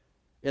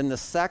in the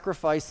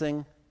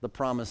sacrificing the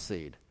promised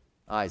seed,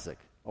 Isaac,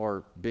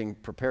 or being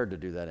prepared to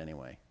do that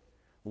anyway,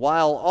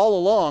 while all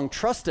along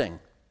trusting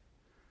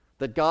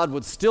that God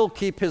would still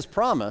keep his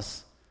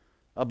promise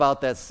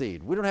about that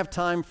seed. We don't have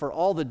time for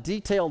all the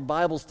detailed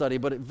Bible study,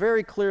 but it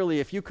very clearly,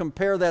 if you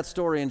compare that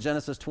story in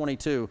Genesis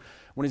 22,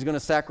 when he's going to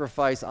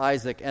sacrifice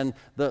Isaac, and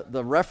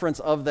the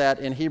reference of that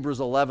in Hebrews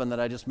 11 that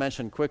I just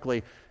mentioned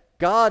quickly,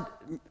 God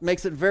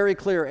makes it very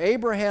clear.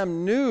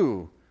 Abraham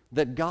knew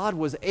that God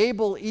was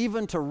able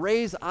even to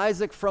raise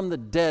Isaac from the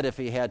dead if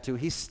he had to.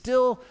 He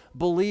still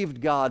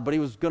believed God, but he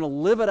was going to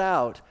live it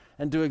out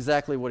and do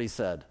exactly what he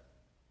said.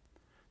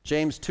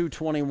 James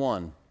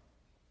 2:21,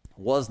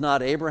 "Was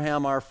not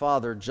Abraham our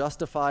father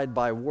justified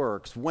by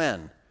works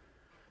when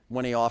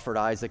he offered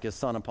Isaac his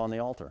son upon the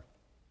altar?"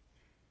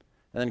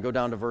 And then go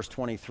down to verse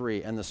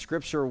 23, "And the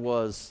scripture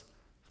was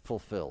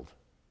fulfilled,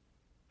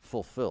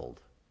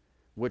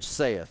 which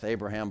saith,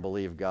 Abraham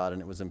believed God,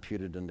 and it was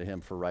imputed unto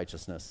him for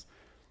righteousness,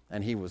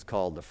 and he was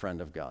called the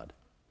friend of God."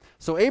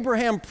 So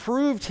Abraham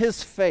proved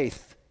his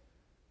faith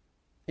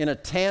in a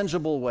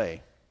tangible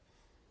way.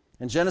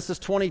 In Genesis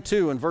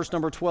 22 and verse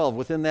number 12,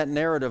 within that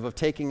narrative of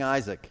taking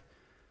Isaac,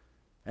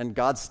 and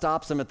God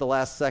stops him at the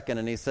last second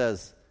and he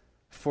says,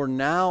 "For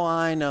now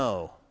I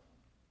know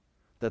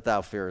that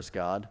thou fearest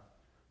God,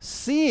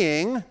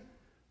 seeing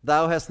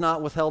thou hast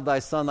not withheld thy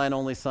son, thine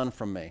only son,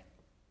 from me."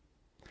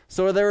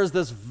 So there is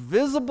this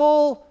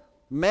visible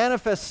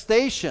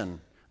manifestation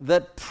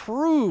that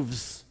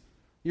proves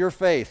your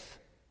faith.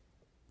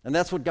 And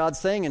that's what God's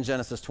saying in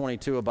Genesis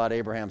 22 about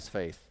Abraham's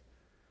faith.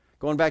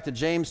 Going back to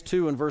James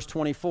 2 and verse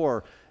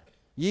 24,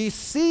 "Ye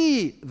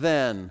see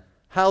then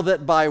how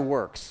that by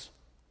works,"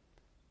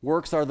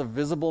 works are the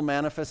visible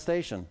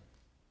manifestation.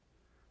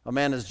 A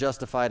man is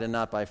justified and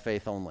not by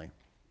faith only.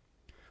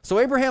 So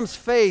Abraham's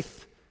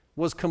faith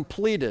was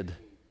completed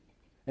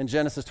in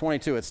Genesis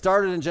 22. It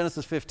started in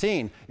Genesis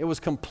 15. It was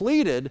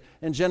completed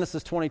in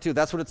Genesis 22.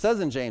 That's what it says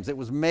in James. It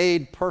was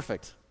made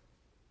perfect.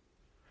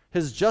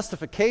 His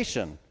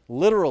justification,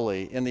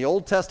 literally, in the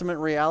Old Testament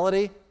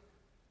reality,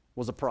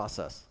 was a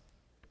process.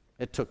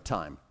 It took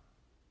time.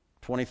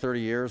 20, 30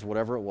 years,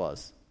 whatever it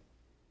was.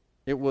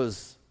 It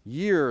was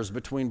years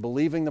between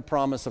believing the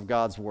promise of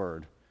God's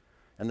word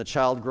and the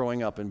child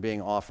growing up and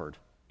being offered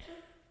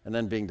and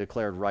then being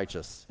declared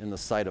righteous in the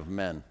sight of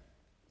men.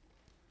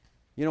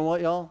 You know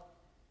what, y'all?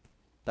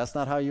 That's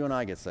not how you and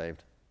I get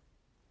saved.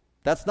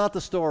 That's not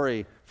the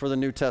story for the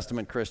New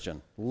Testament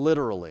Christian,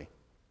 literally.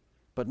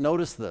 But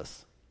notice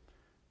this.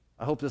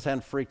 I hope this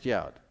hadn't freaked you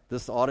out.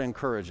 This ought to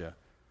encourage you,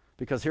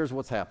 because here's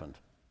what's happened.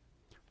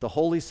 The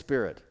Holy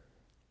Spirit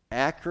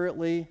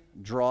accurately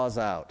draws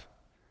out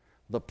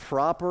the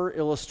proper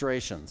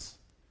illustrations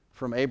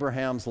from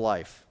Abraham's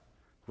life,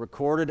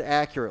 recorded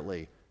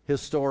accurately,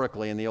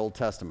 historically in the Old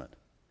Testament,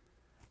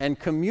 and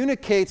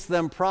communicates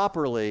them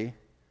properly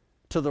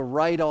to the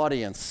right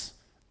audience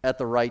at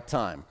the right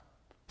time,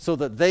 so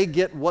that they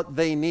get what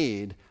they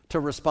need to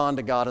respond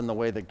to God in the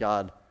way that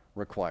God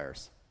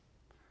requires.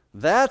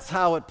 That's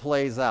how it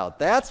plays out.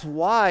 That's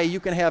why you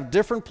can have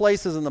different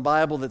places in the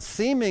Bible that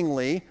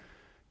seemingly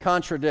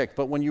contradict,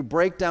 but when you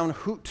break down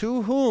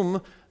to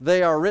whom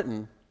they are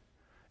written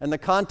and the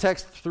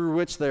context through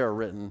which they are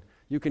written,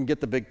 you can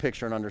get the big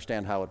picture and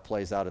understand how it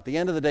plays out. At the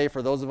end of the day,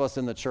 for those of us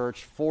in the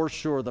church, for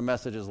sure the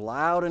message is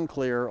loud and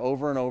clear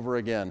over and over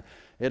again.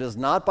 It is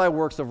not by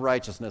works of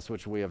righteousness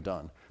which we have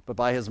done, but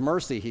by his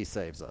mercy he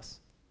saves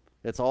us.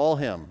 It's all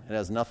him. It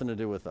has nothing to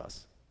do with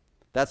us.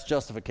 That's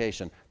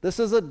justification. This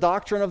is a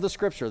doctrine of the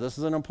Scripture. This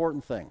is an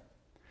important thing.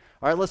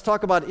 All right, let's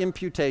talk about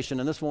imputation,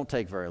 and this won't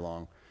take very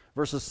long.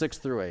 Verses 6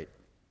 through 8.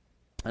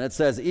 And it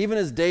says, even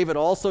as David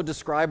also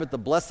describeth the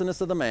blessedness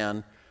of the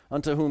man,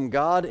 unto whom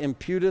God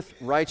imputeth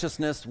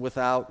righteousness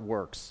without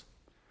works.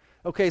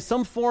 Okay,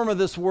 some form of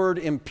this word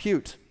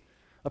impute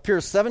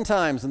appears 7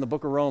 times in the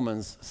book of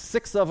Romans.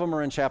 6 of them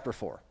are in chapter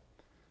 4.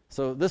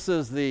 So this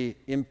is the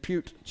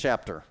impute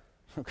chapter,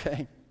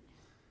 okay?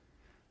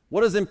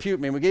 What does impute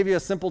mean? We gave you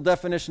a simple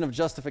definition of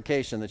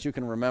justification that you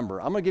can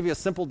remember. I'm going to give you a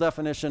simple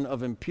definition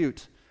of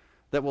impute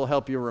that will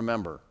help you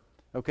remember.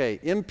 Okay,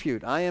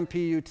 impute,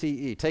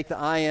 I-M-P-U-T-E. Take the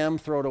I-M,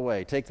 throw it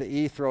away. Take the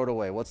E, throw it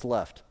away. What's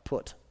left?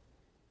 Put.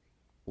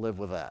 Live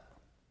with that.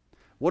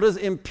 What does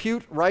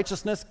impute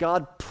righteousness?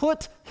 God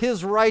put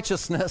his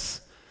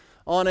righteousness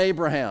on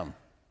Abraham.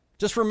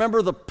 Just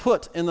remember the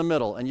put in the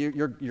middle, and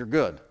you're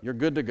good. You're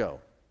good to go.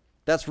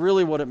 That's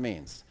really what it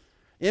means.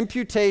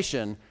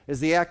 Imputation is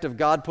the act of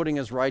God putting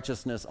his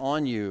righteousness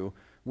on you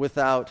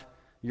without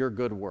your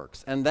good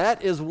works. And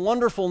that is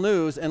wonderful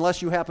news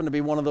unless you happen to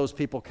be one of those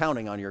people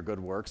counting on your good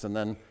works, and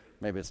then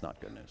maybe it's not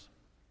good news.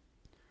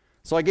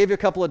 So I gave you a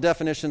couple of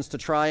definitions to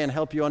try and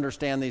help you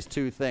understand these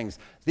two things.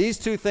 These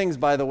two things,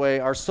 by the way,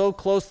 are so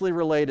closely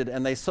related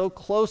and they so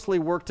closely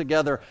work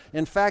together.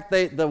 In fact,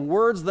 the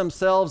words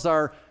themselves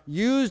are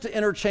used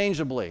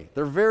interchangeably.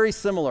 They're very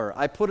similar.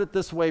 I put it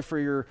this way for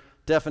your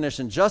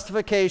definition.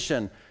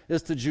 Justification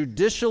is to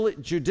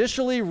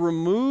judicially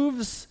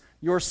removes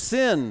your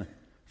sin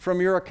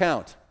from your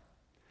account.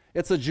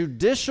 It's a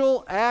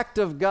judicial act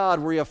of God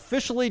where he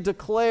officially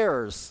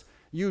declares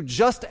you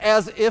just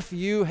as if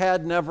you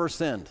had never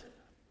sinned.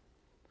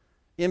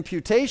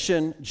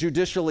 Imputation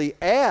judicially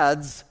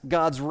adds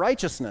God's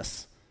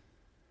righteousness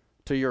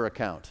to your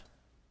account.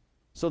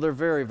 So they're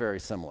very, very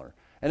similar.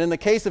 And in the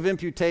case of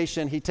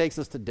imputation, he takes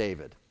us to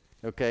David.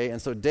 Okay?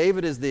 And so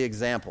David is the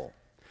example.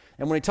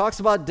 And when he talks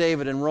about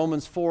David in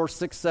Romans 4,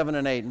 6, 7,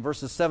 and 8, in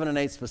verses 7 and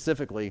 8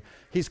 specifically,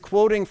 he's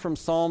quoting from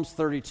Psalms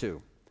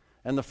 32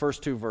 and the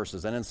first 2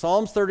 verses. And in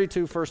Psalms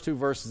 32, first 2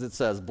 verses, it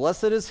says,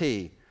 "Blessed is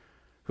he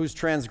whose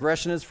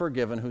transgression is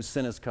forgiven, whose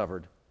sin is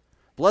covered.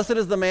 Blessed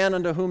is the man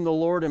unto whom the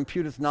Lord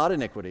imputeth not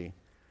iniquity,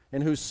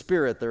 in whose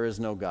spirit there is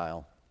no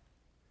guile."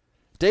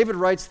 David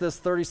writes this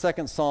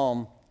 32nd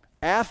Psalm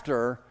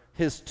after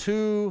his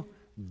 2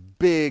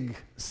 big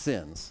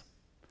sins.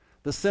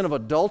 The sin of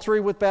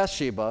adultery with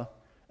Bathsheba,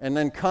 and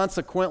then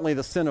consequently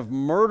the sin of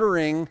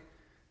murdering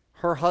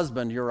her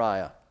husband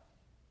Uriah.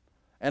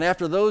 And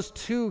after those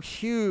 2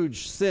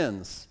 huge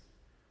sins,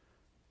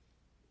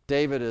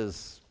 David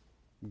is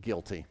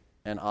guilty,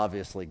 and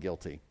obviously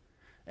guilty.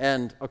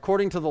 And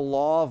according to the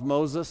law of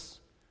Moses,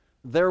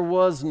 there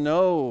was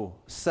no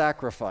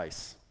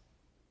sacrifice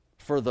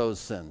for those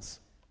sins,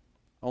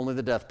 only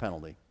the death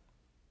penalty.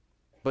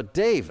 But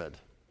David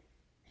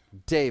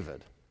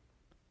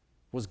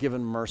was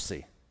given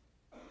mercy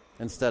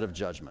instead of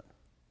judgment.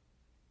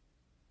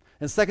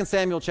 In 2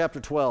 Samuel chapter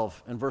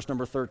 12 and verse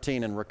number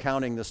 13, and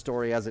recounting the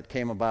story as it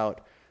came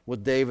about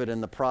with David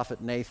and the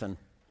prophet Nathan,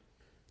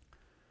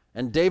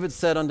 "And David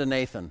said unto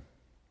Nathan,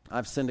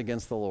 I've sinned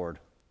against the Lord.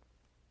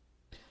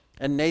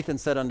 And Nathan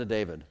said unto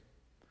David,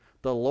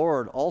 The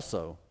Lord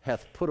also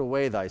hath put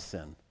away thy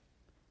sin.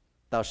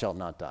 Thou shalt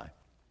not die."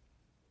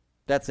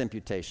 That's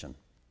imputation.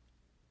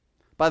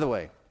 By the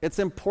way, it's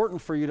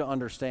important for you to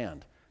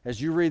understand,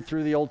 as you read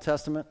through the Old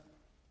Testament,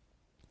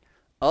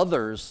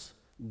 others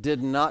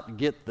did not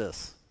get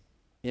this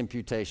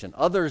imputation.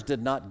 Others did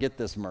not get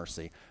this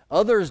mercy.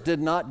 Others did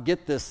not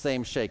get this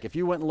same shake. If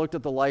you went and looked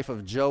at the life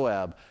of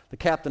Joab, the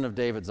captain of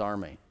David's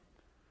army,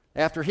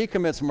 after he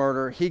commits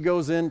murder, he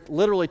goes in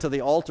literally to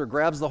the altar,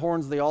 grabs the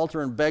horns of the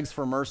altar, and begs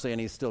for mercy,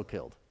 and he's still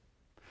killed.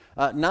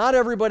 Not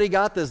everybody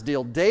got this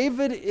deal.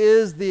 David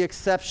is the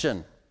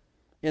exception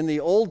in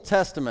the Old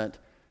Testament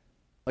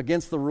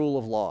against the rule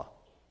of law.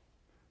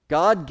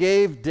 God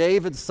gave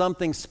David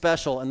something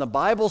special, and the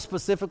Bible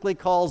specifically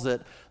calls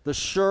it the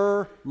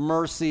sure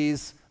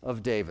mercies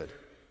of David.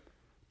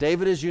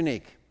 David is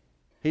unique.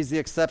 He's the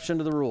exception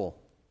to the rule.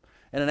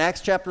 And in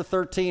Acts chapter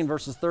 13,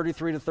 verses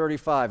 33 to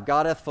 35,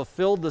 God hath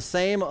fulfilled the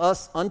same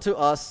unto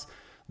us,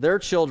 their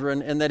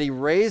children, in that he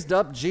raised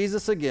up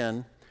Jesus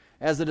again,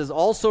 as it is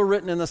also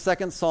written in the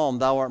second psalm,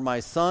 Thou art my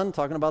son,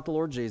 talking about the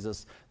Lord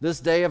Jesus. This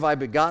day have I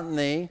begotten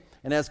thee,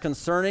 and as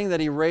concerning that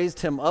he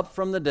raised him up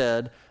from the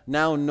dead,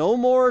 now no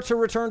more to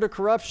return to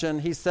corruption,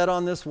 he said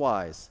on this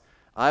wise,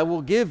 I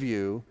will give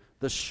you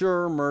the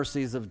sure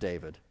mercies of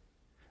David.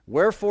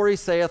 Wherefore he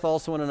saith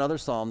also in another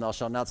psalm, Thou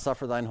shalt not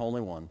suffer thine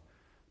Holy One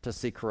to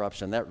see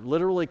corruption. That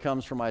literally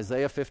comes from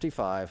Isaiah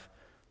 55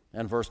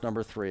 and verse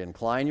number 3.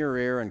 Incline your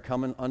ear and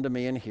come unto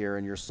me and hear,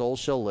 and your soul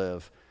shall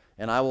live,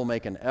 and I will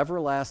make an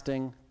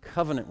everlasting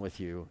covenant with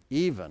you,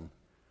 even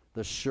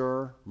the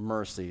sure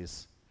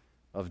mercies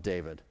of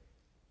David.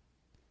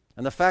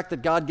 And the fact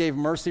that God gave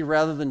mercy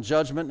rather than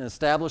judgment in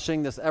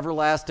establishing this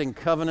everlasting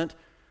covenant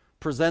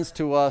presents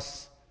to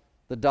us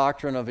the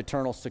doctrine of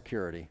eternal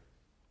security.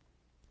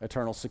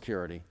 Eternal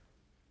security.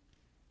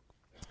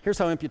 Here's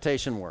how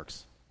imputation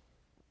works.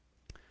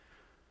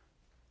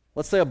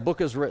 Let's say a book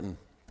is written,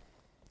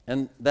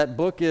 and that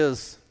book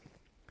is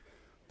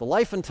The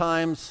Life and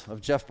Times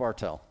of Jeff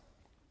Bartell.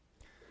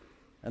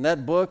 And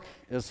that book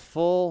is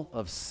full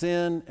of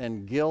sin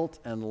and guilt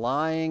and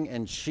lying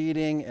and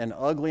cheating and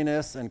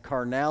ugliness and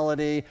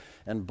carnality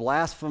and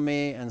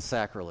blasphemy and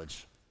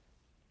sacrilege.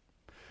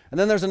 And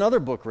then there's another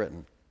book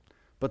written,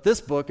 but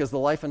this book is The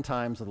Life and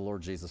Times of the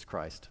Lord Jesus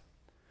Christ.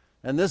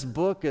 And this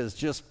book is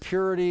just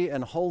purity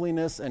and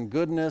holiness and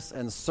goodness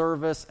and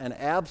service and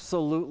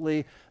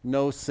absolutely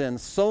no sin.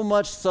 So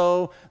much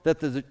so that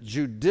the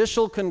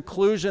judicial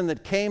conclusion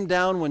that came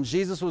down when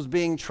Jesus was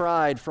being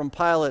tried from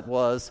Pilate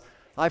was,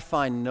 I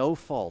find no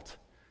fault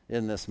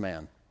in this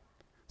man.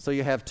 So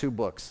you have two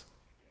books.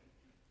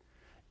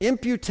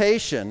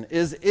 Imputation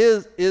is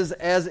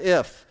as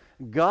if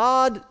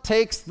God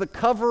takes the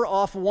cover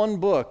off one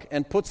book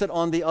and puts it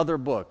on the other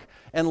book.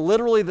 And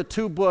literally the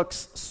two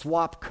books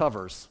swap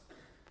covers.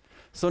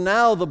 So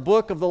now the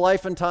book of The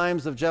Life and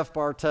Times of Jeff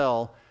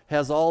Bartell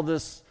has all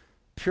this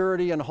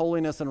purity and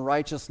holiness and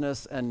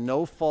righteousness and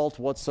no fault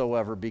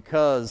whatsoever,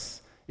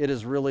 because it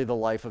is really the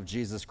life of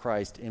Jesus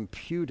Christ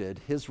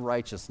imputed his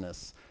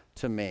righteousness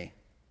to me.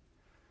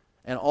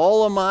 And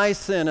all of my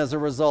sin as a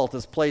result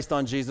is placed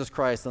on Jesus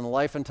Christ, and The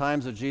Life and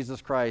Times of Jesus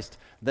Christ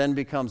then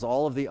becomes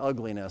all of the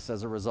ugliness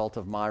as a result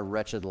of my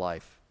wretched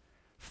life,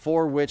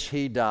 for which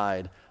he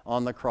died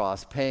on the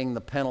cross, paying the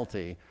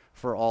penalty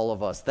for all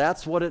of us.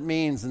 That's what it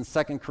means in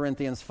 2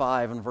 Corinthians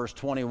 5 and verse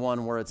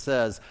 21, where it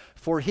says,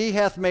 For he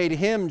hath made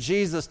him,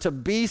 Jesus, to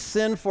be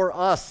sin for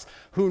us,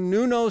 who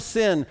knew no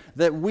sin,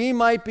 that we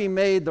might be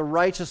made the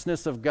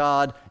righteousness of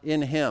God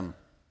in him.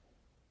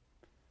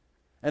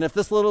 And if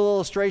this little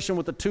illustration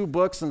with the two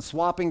books and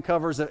swapping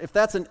covers, if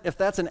that's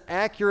an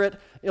accurate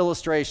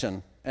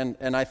illustration,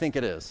 and I think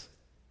it is,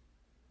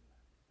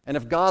 and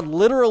if God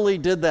literally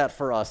did that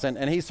for us,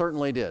 and he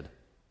certainly did,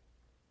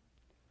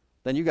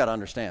 then you got to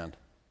understand,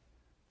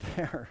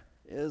 there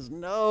is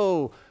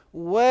no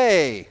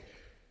way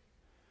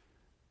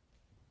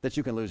that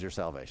you can lose your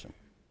salvation.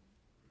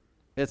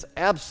 It's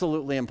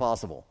absolutely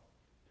impossible.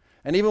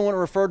 And even when it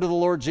referred to the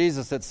Lord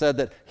Jesus, it said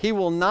that he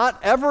will not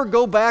ever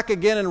go back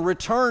again and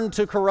return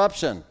to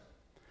corruption.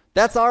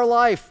 That's our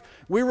life.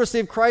 We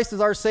receive Christ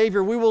as our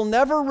Savior. We will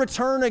never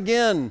return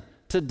again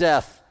to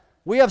death.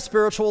 We have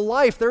spiritual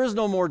life. There is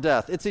no more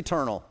death. It's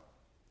eternal.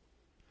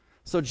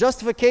 So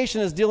justification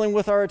is dealing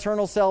with our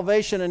eternal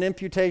salvation, and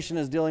imputation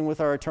is dealing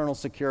with our eternal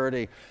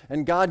security.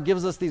 And God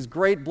gives us these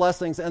great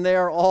blessings, and they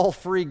are all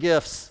free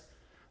gifts.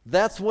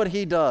 That's what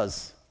he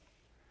does.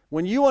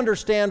 When you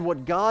understand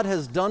what God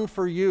has done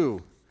for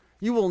you,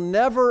 you will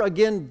never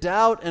again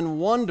doubt and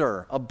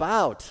wonder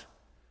about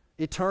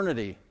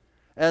eternity,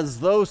 as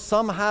though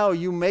somehow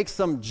you make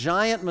some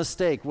giant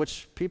mistake,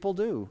 which people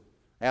do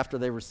after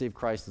they receive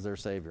Christ as their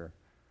Savior,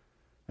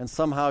 and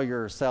somehow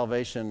your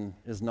salvation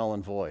is null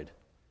and void.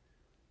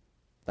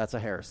 That's a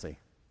heresy.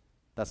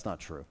 That's not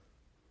true.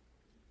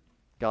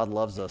 God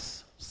loves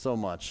us so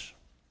much.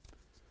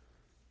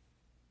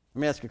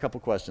 Let me ask you a couple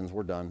questions.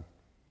 We're done.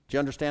 Do you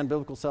understand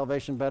biblical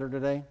salvation better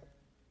today?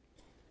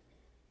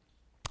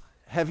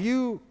 Have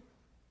you,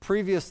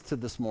 previous to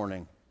this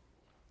morning,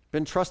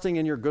 been trusting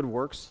in your good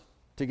works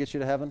to get you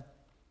to heaven?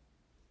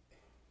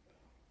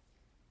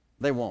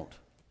 They won't.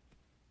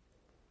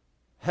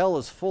 Hell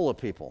is full of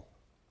people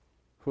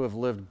who have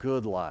lived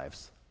good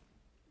lives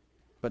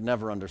but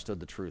never understood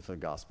the truth of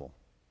the gospel.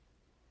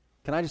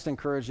 Can I just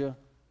encourage you?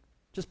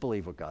 Just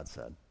believe what God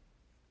said.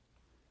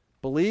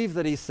 Believe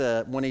that he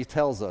said, when he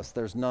tells us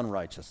there's none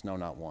righteous, no,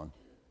 not one.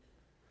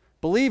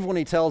 Believe when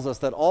he tells us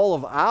that all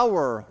of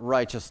our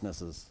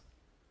righteousnesses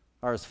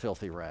are as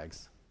filthy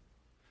rags.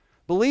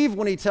 Believe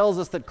when he tells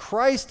us that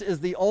Christ is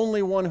the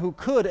only one who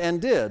could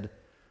and did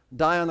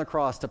die on the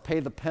cross to pay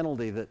the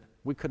penalty that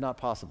we could not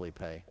possibly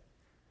pay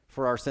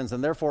for our sins,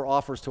 and therefore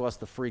offers to us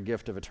the free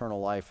gift of eternal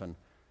life. And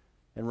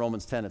in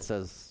Romans 10 it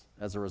says,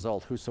 as a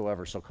result,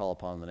 whosoever shall call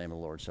upon the name of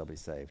the Lord shall be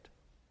saved.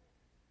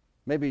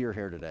 Maybe you're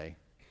here today,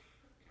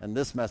 and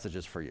this message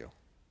is for you.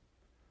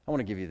 I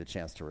want to give you the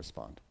chance to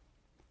respond.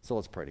 So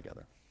let's pray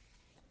together.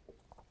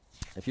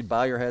 If you'd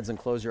bow your heads and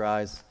close your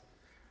eyes,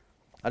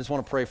 I just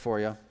want to pray for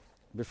you.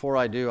 Before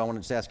I do, I want to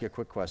just ask you a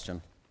quick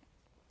question,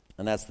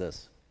 and that's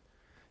this.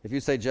 If you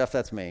say, Jeff,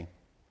 that's me.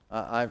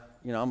 I'm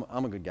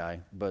a good guy,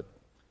 but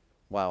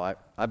wow,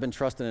 I've been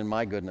trusting in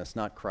my goodness,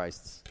 not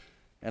Christ's.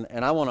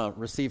 And I want to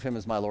receive him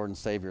as my Lord and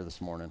Savior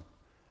this morning.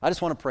 I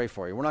just want to pray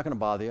for you. We're not going to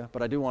bother you,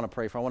 but I do want to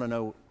pray for you. I want to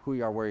know who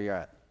you are, where you're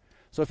at.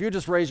 So if you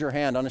just raise your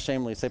hand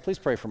unashamedly and say, please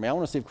pray for me. I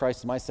want to receive Christ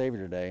as my Savior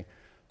today.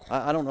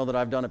 I don't know that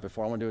I've done it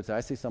before. I want to do it today.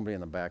 I see somebody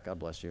in the back. God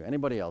bless you.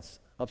 Anybody else?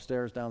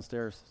 Upstairs,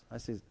 downstairs? I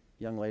see a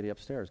young lady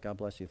upstairs. God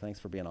bless you. Thanks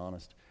for being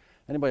honest.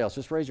 Anybody else?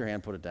 Just raise your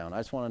hand, put it down. I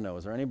just want to know.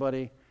 Is there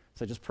anybody?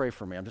 Say, just pray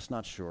for me. I'm just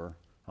not sure.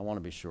 I want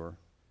to be sure.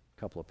 A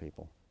couple of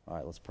people. All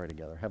right, let's pray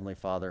together. Heavenly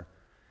Father,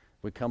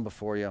 we come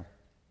before you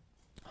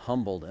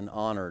humbled and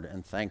honored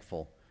and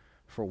thankful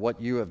for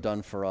what you have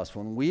done for us.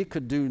 When we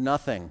could do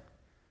nothing,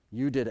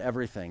 you did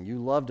everything.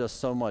 You loved us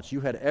so much.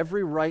 You had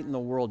every right in the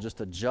world just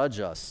to judge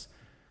us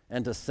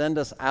and to send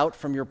us out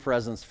from your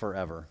presence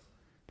forever.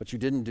 But you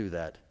didn't do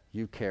that.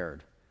 You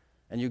cared.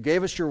 And you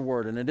gave us your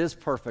word, and it is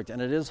perfect,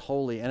 and it is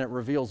holy, and it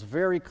reveals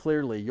very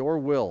clearly your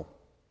will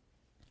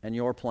and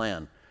your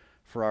plan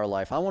for our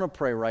life. I want to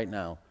pray right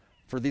now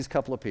for these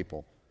couple of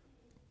people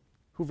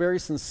who very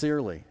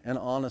sincerely and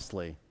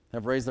honestly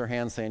have raised their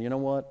hands saying, you know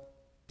what?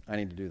 I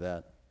need to do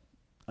that.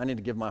 I need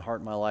to give my heart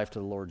and my life to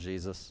the Lord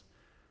Jesus.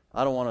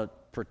 I don't want to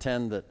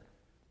pretend that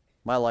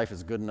my life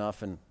is good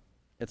enough, and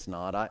it's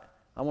not. I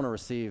want to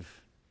receive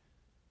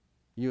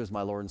you as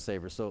my Lord and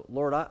Savior. So,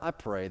 Lord, I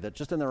pray that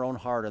just in their own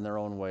heart and their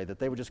own way, that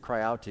they would just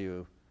cry out to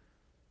you.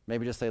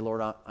 Maybe just say,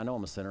 Lord, I know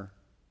I'm a sinner.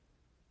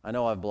 I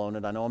know I've blown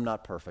it. I know I'm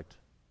not perfect,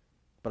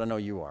 but I know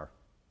you are.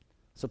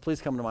 So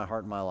please come into my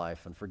heart and my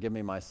life and forgive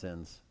me my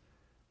sins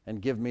and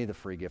give me the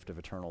free gift of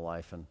eternal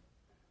life. And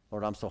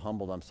Lord, I'm so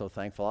humbled. I'm so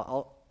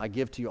thankful. I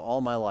give to you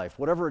all my life.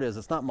 Whatever it is,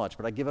 it's not much,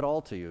 but I give it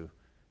all to you.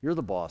 You're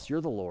the boss.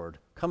 You're the Lord.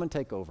 Come and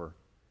take over,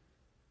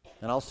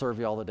 and I'll serve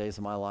you all the days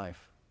of my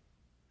life.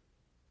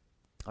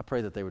 I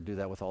pray that they would do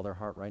that with all their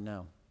heart right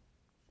now.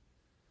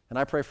 And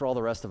I pray for all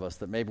the rest of us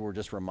that maybe we're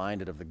just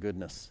reminded of the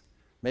goodness.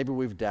 Maybe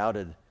we've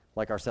doubted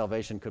like our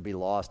salvation could be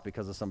lost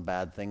because of some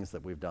bad things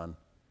that we've done.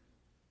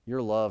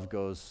 Your love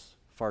goes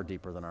far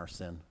deeper than our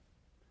sin.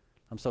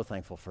 I'm so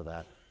thankful for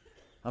that.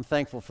 I'm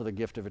thankful for the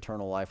gift of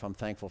eternal life. I'm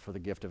thankful for the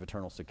gift of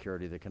eternal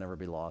security that can never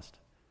be lost.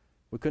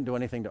 We couldn't do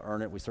anything to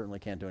earn it. We certainly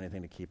can't do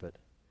anything to keep it.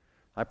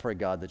 I pray,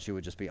 God, that you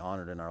would just be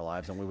honored in our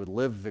lives and we would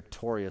live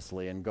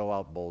victoriously and go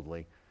out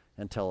boldly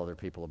and tell other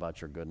people about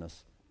your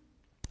goodness.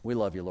 We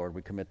love you, Lord.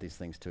 We commit these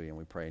things to you and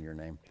we pray in your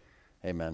name. Amen.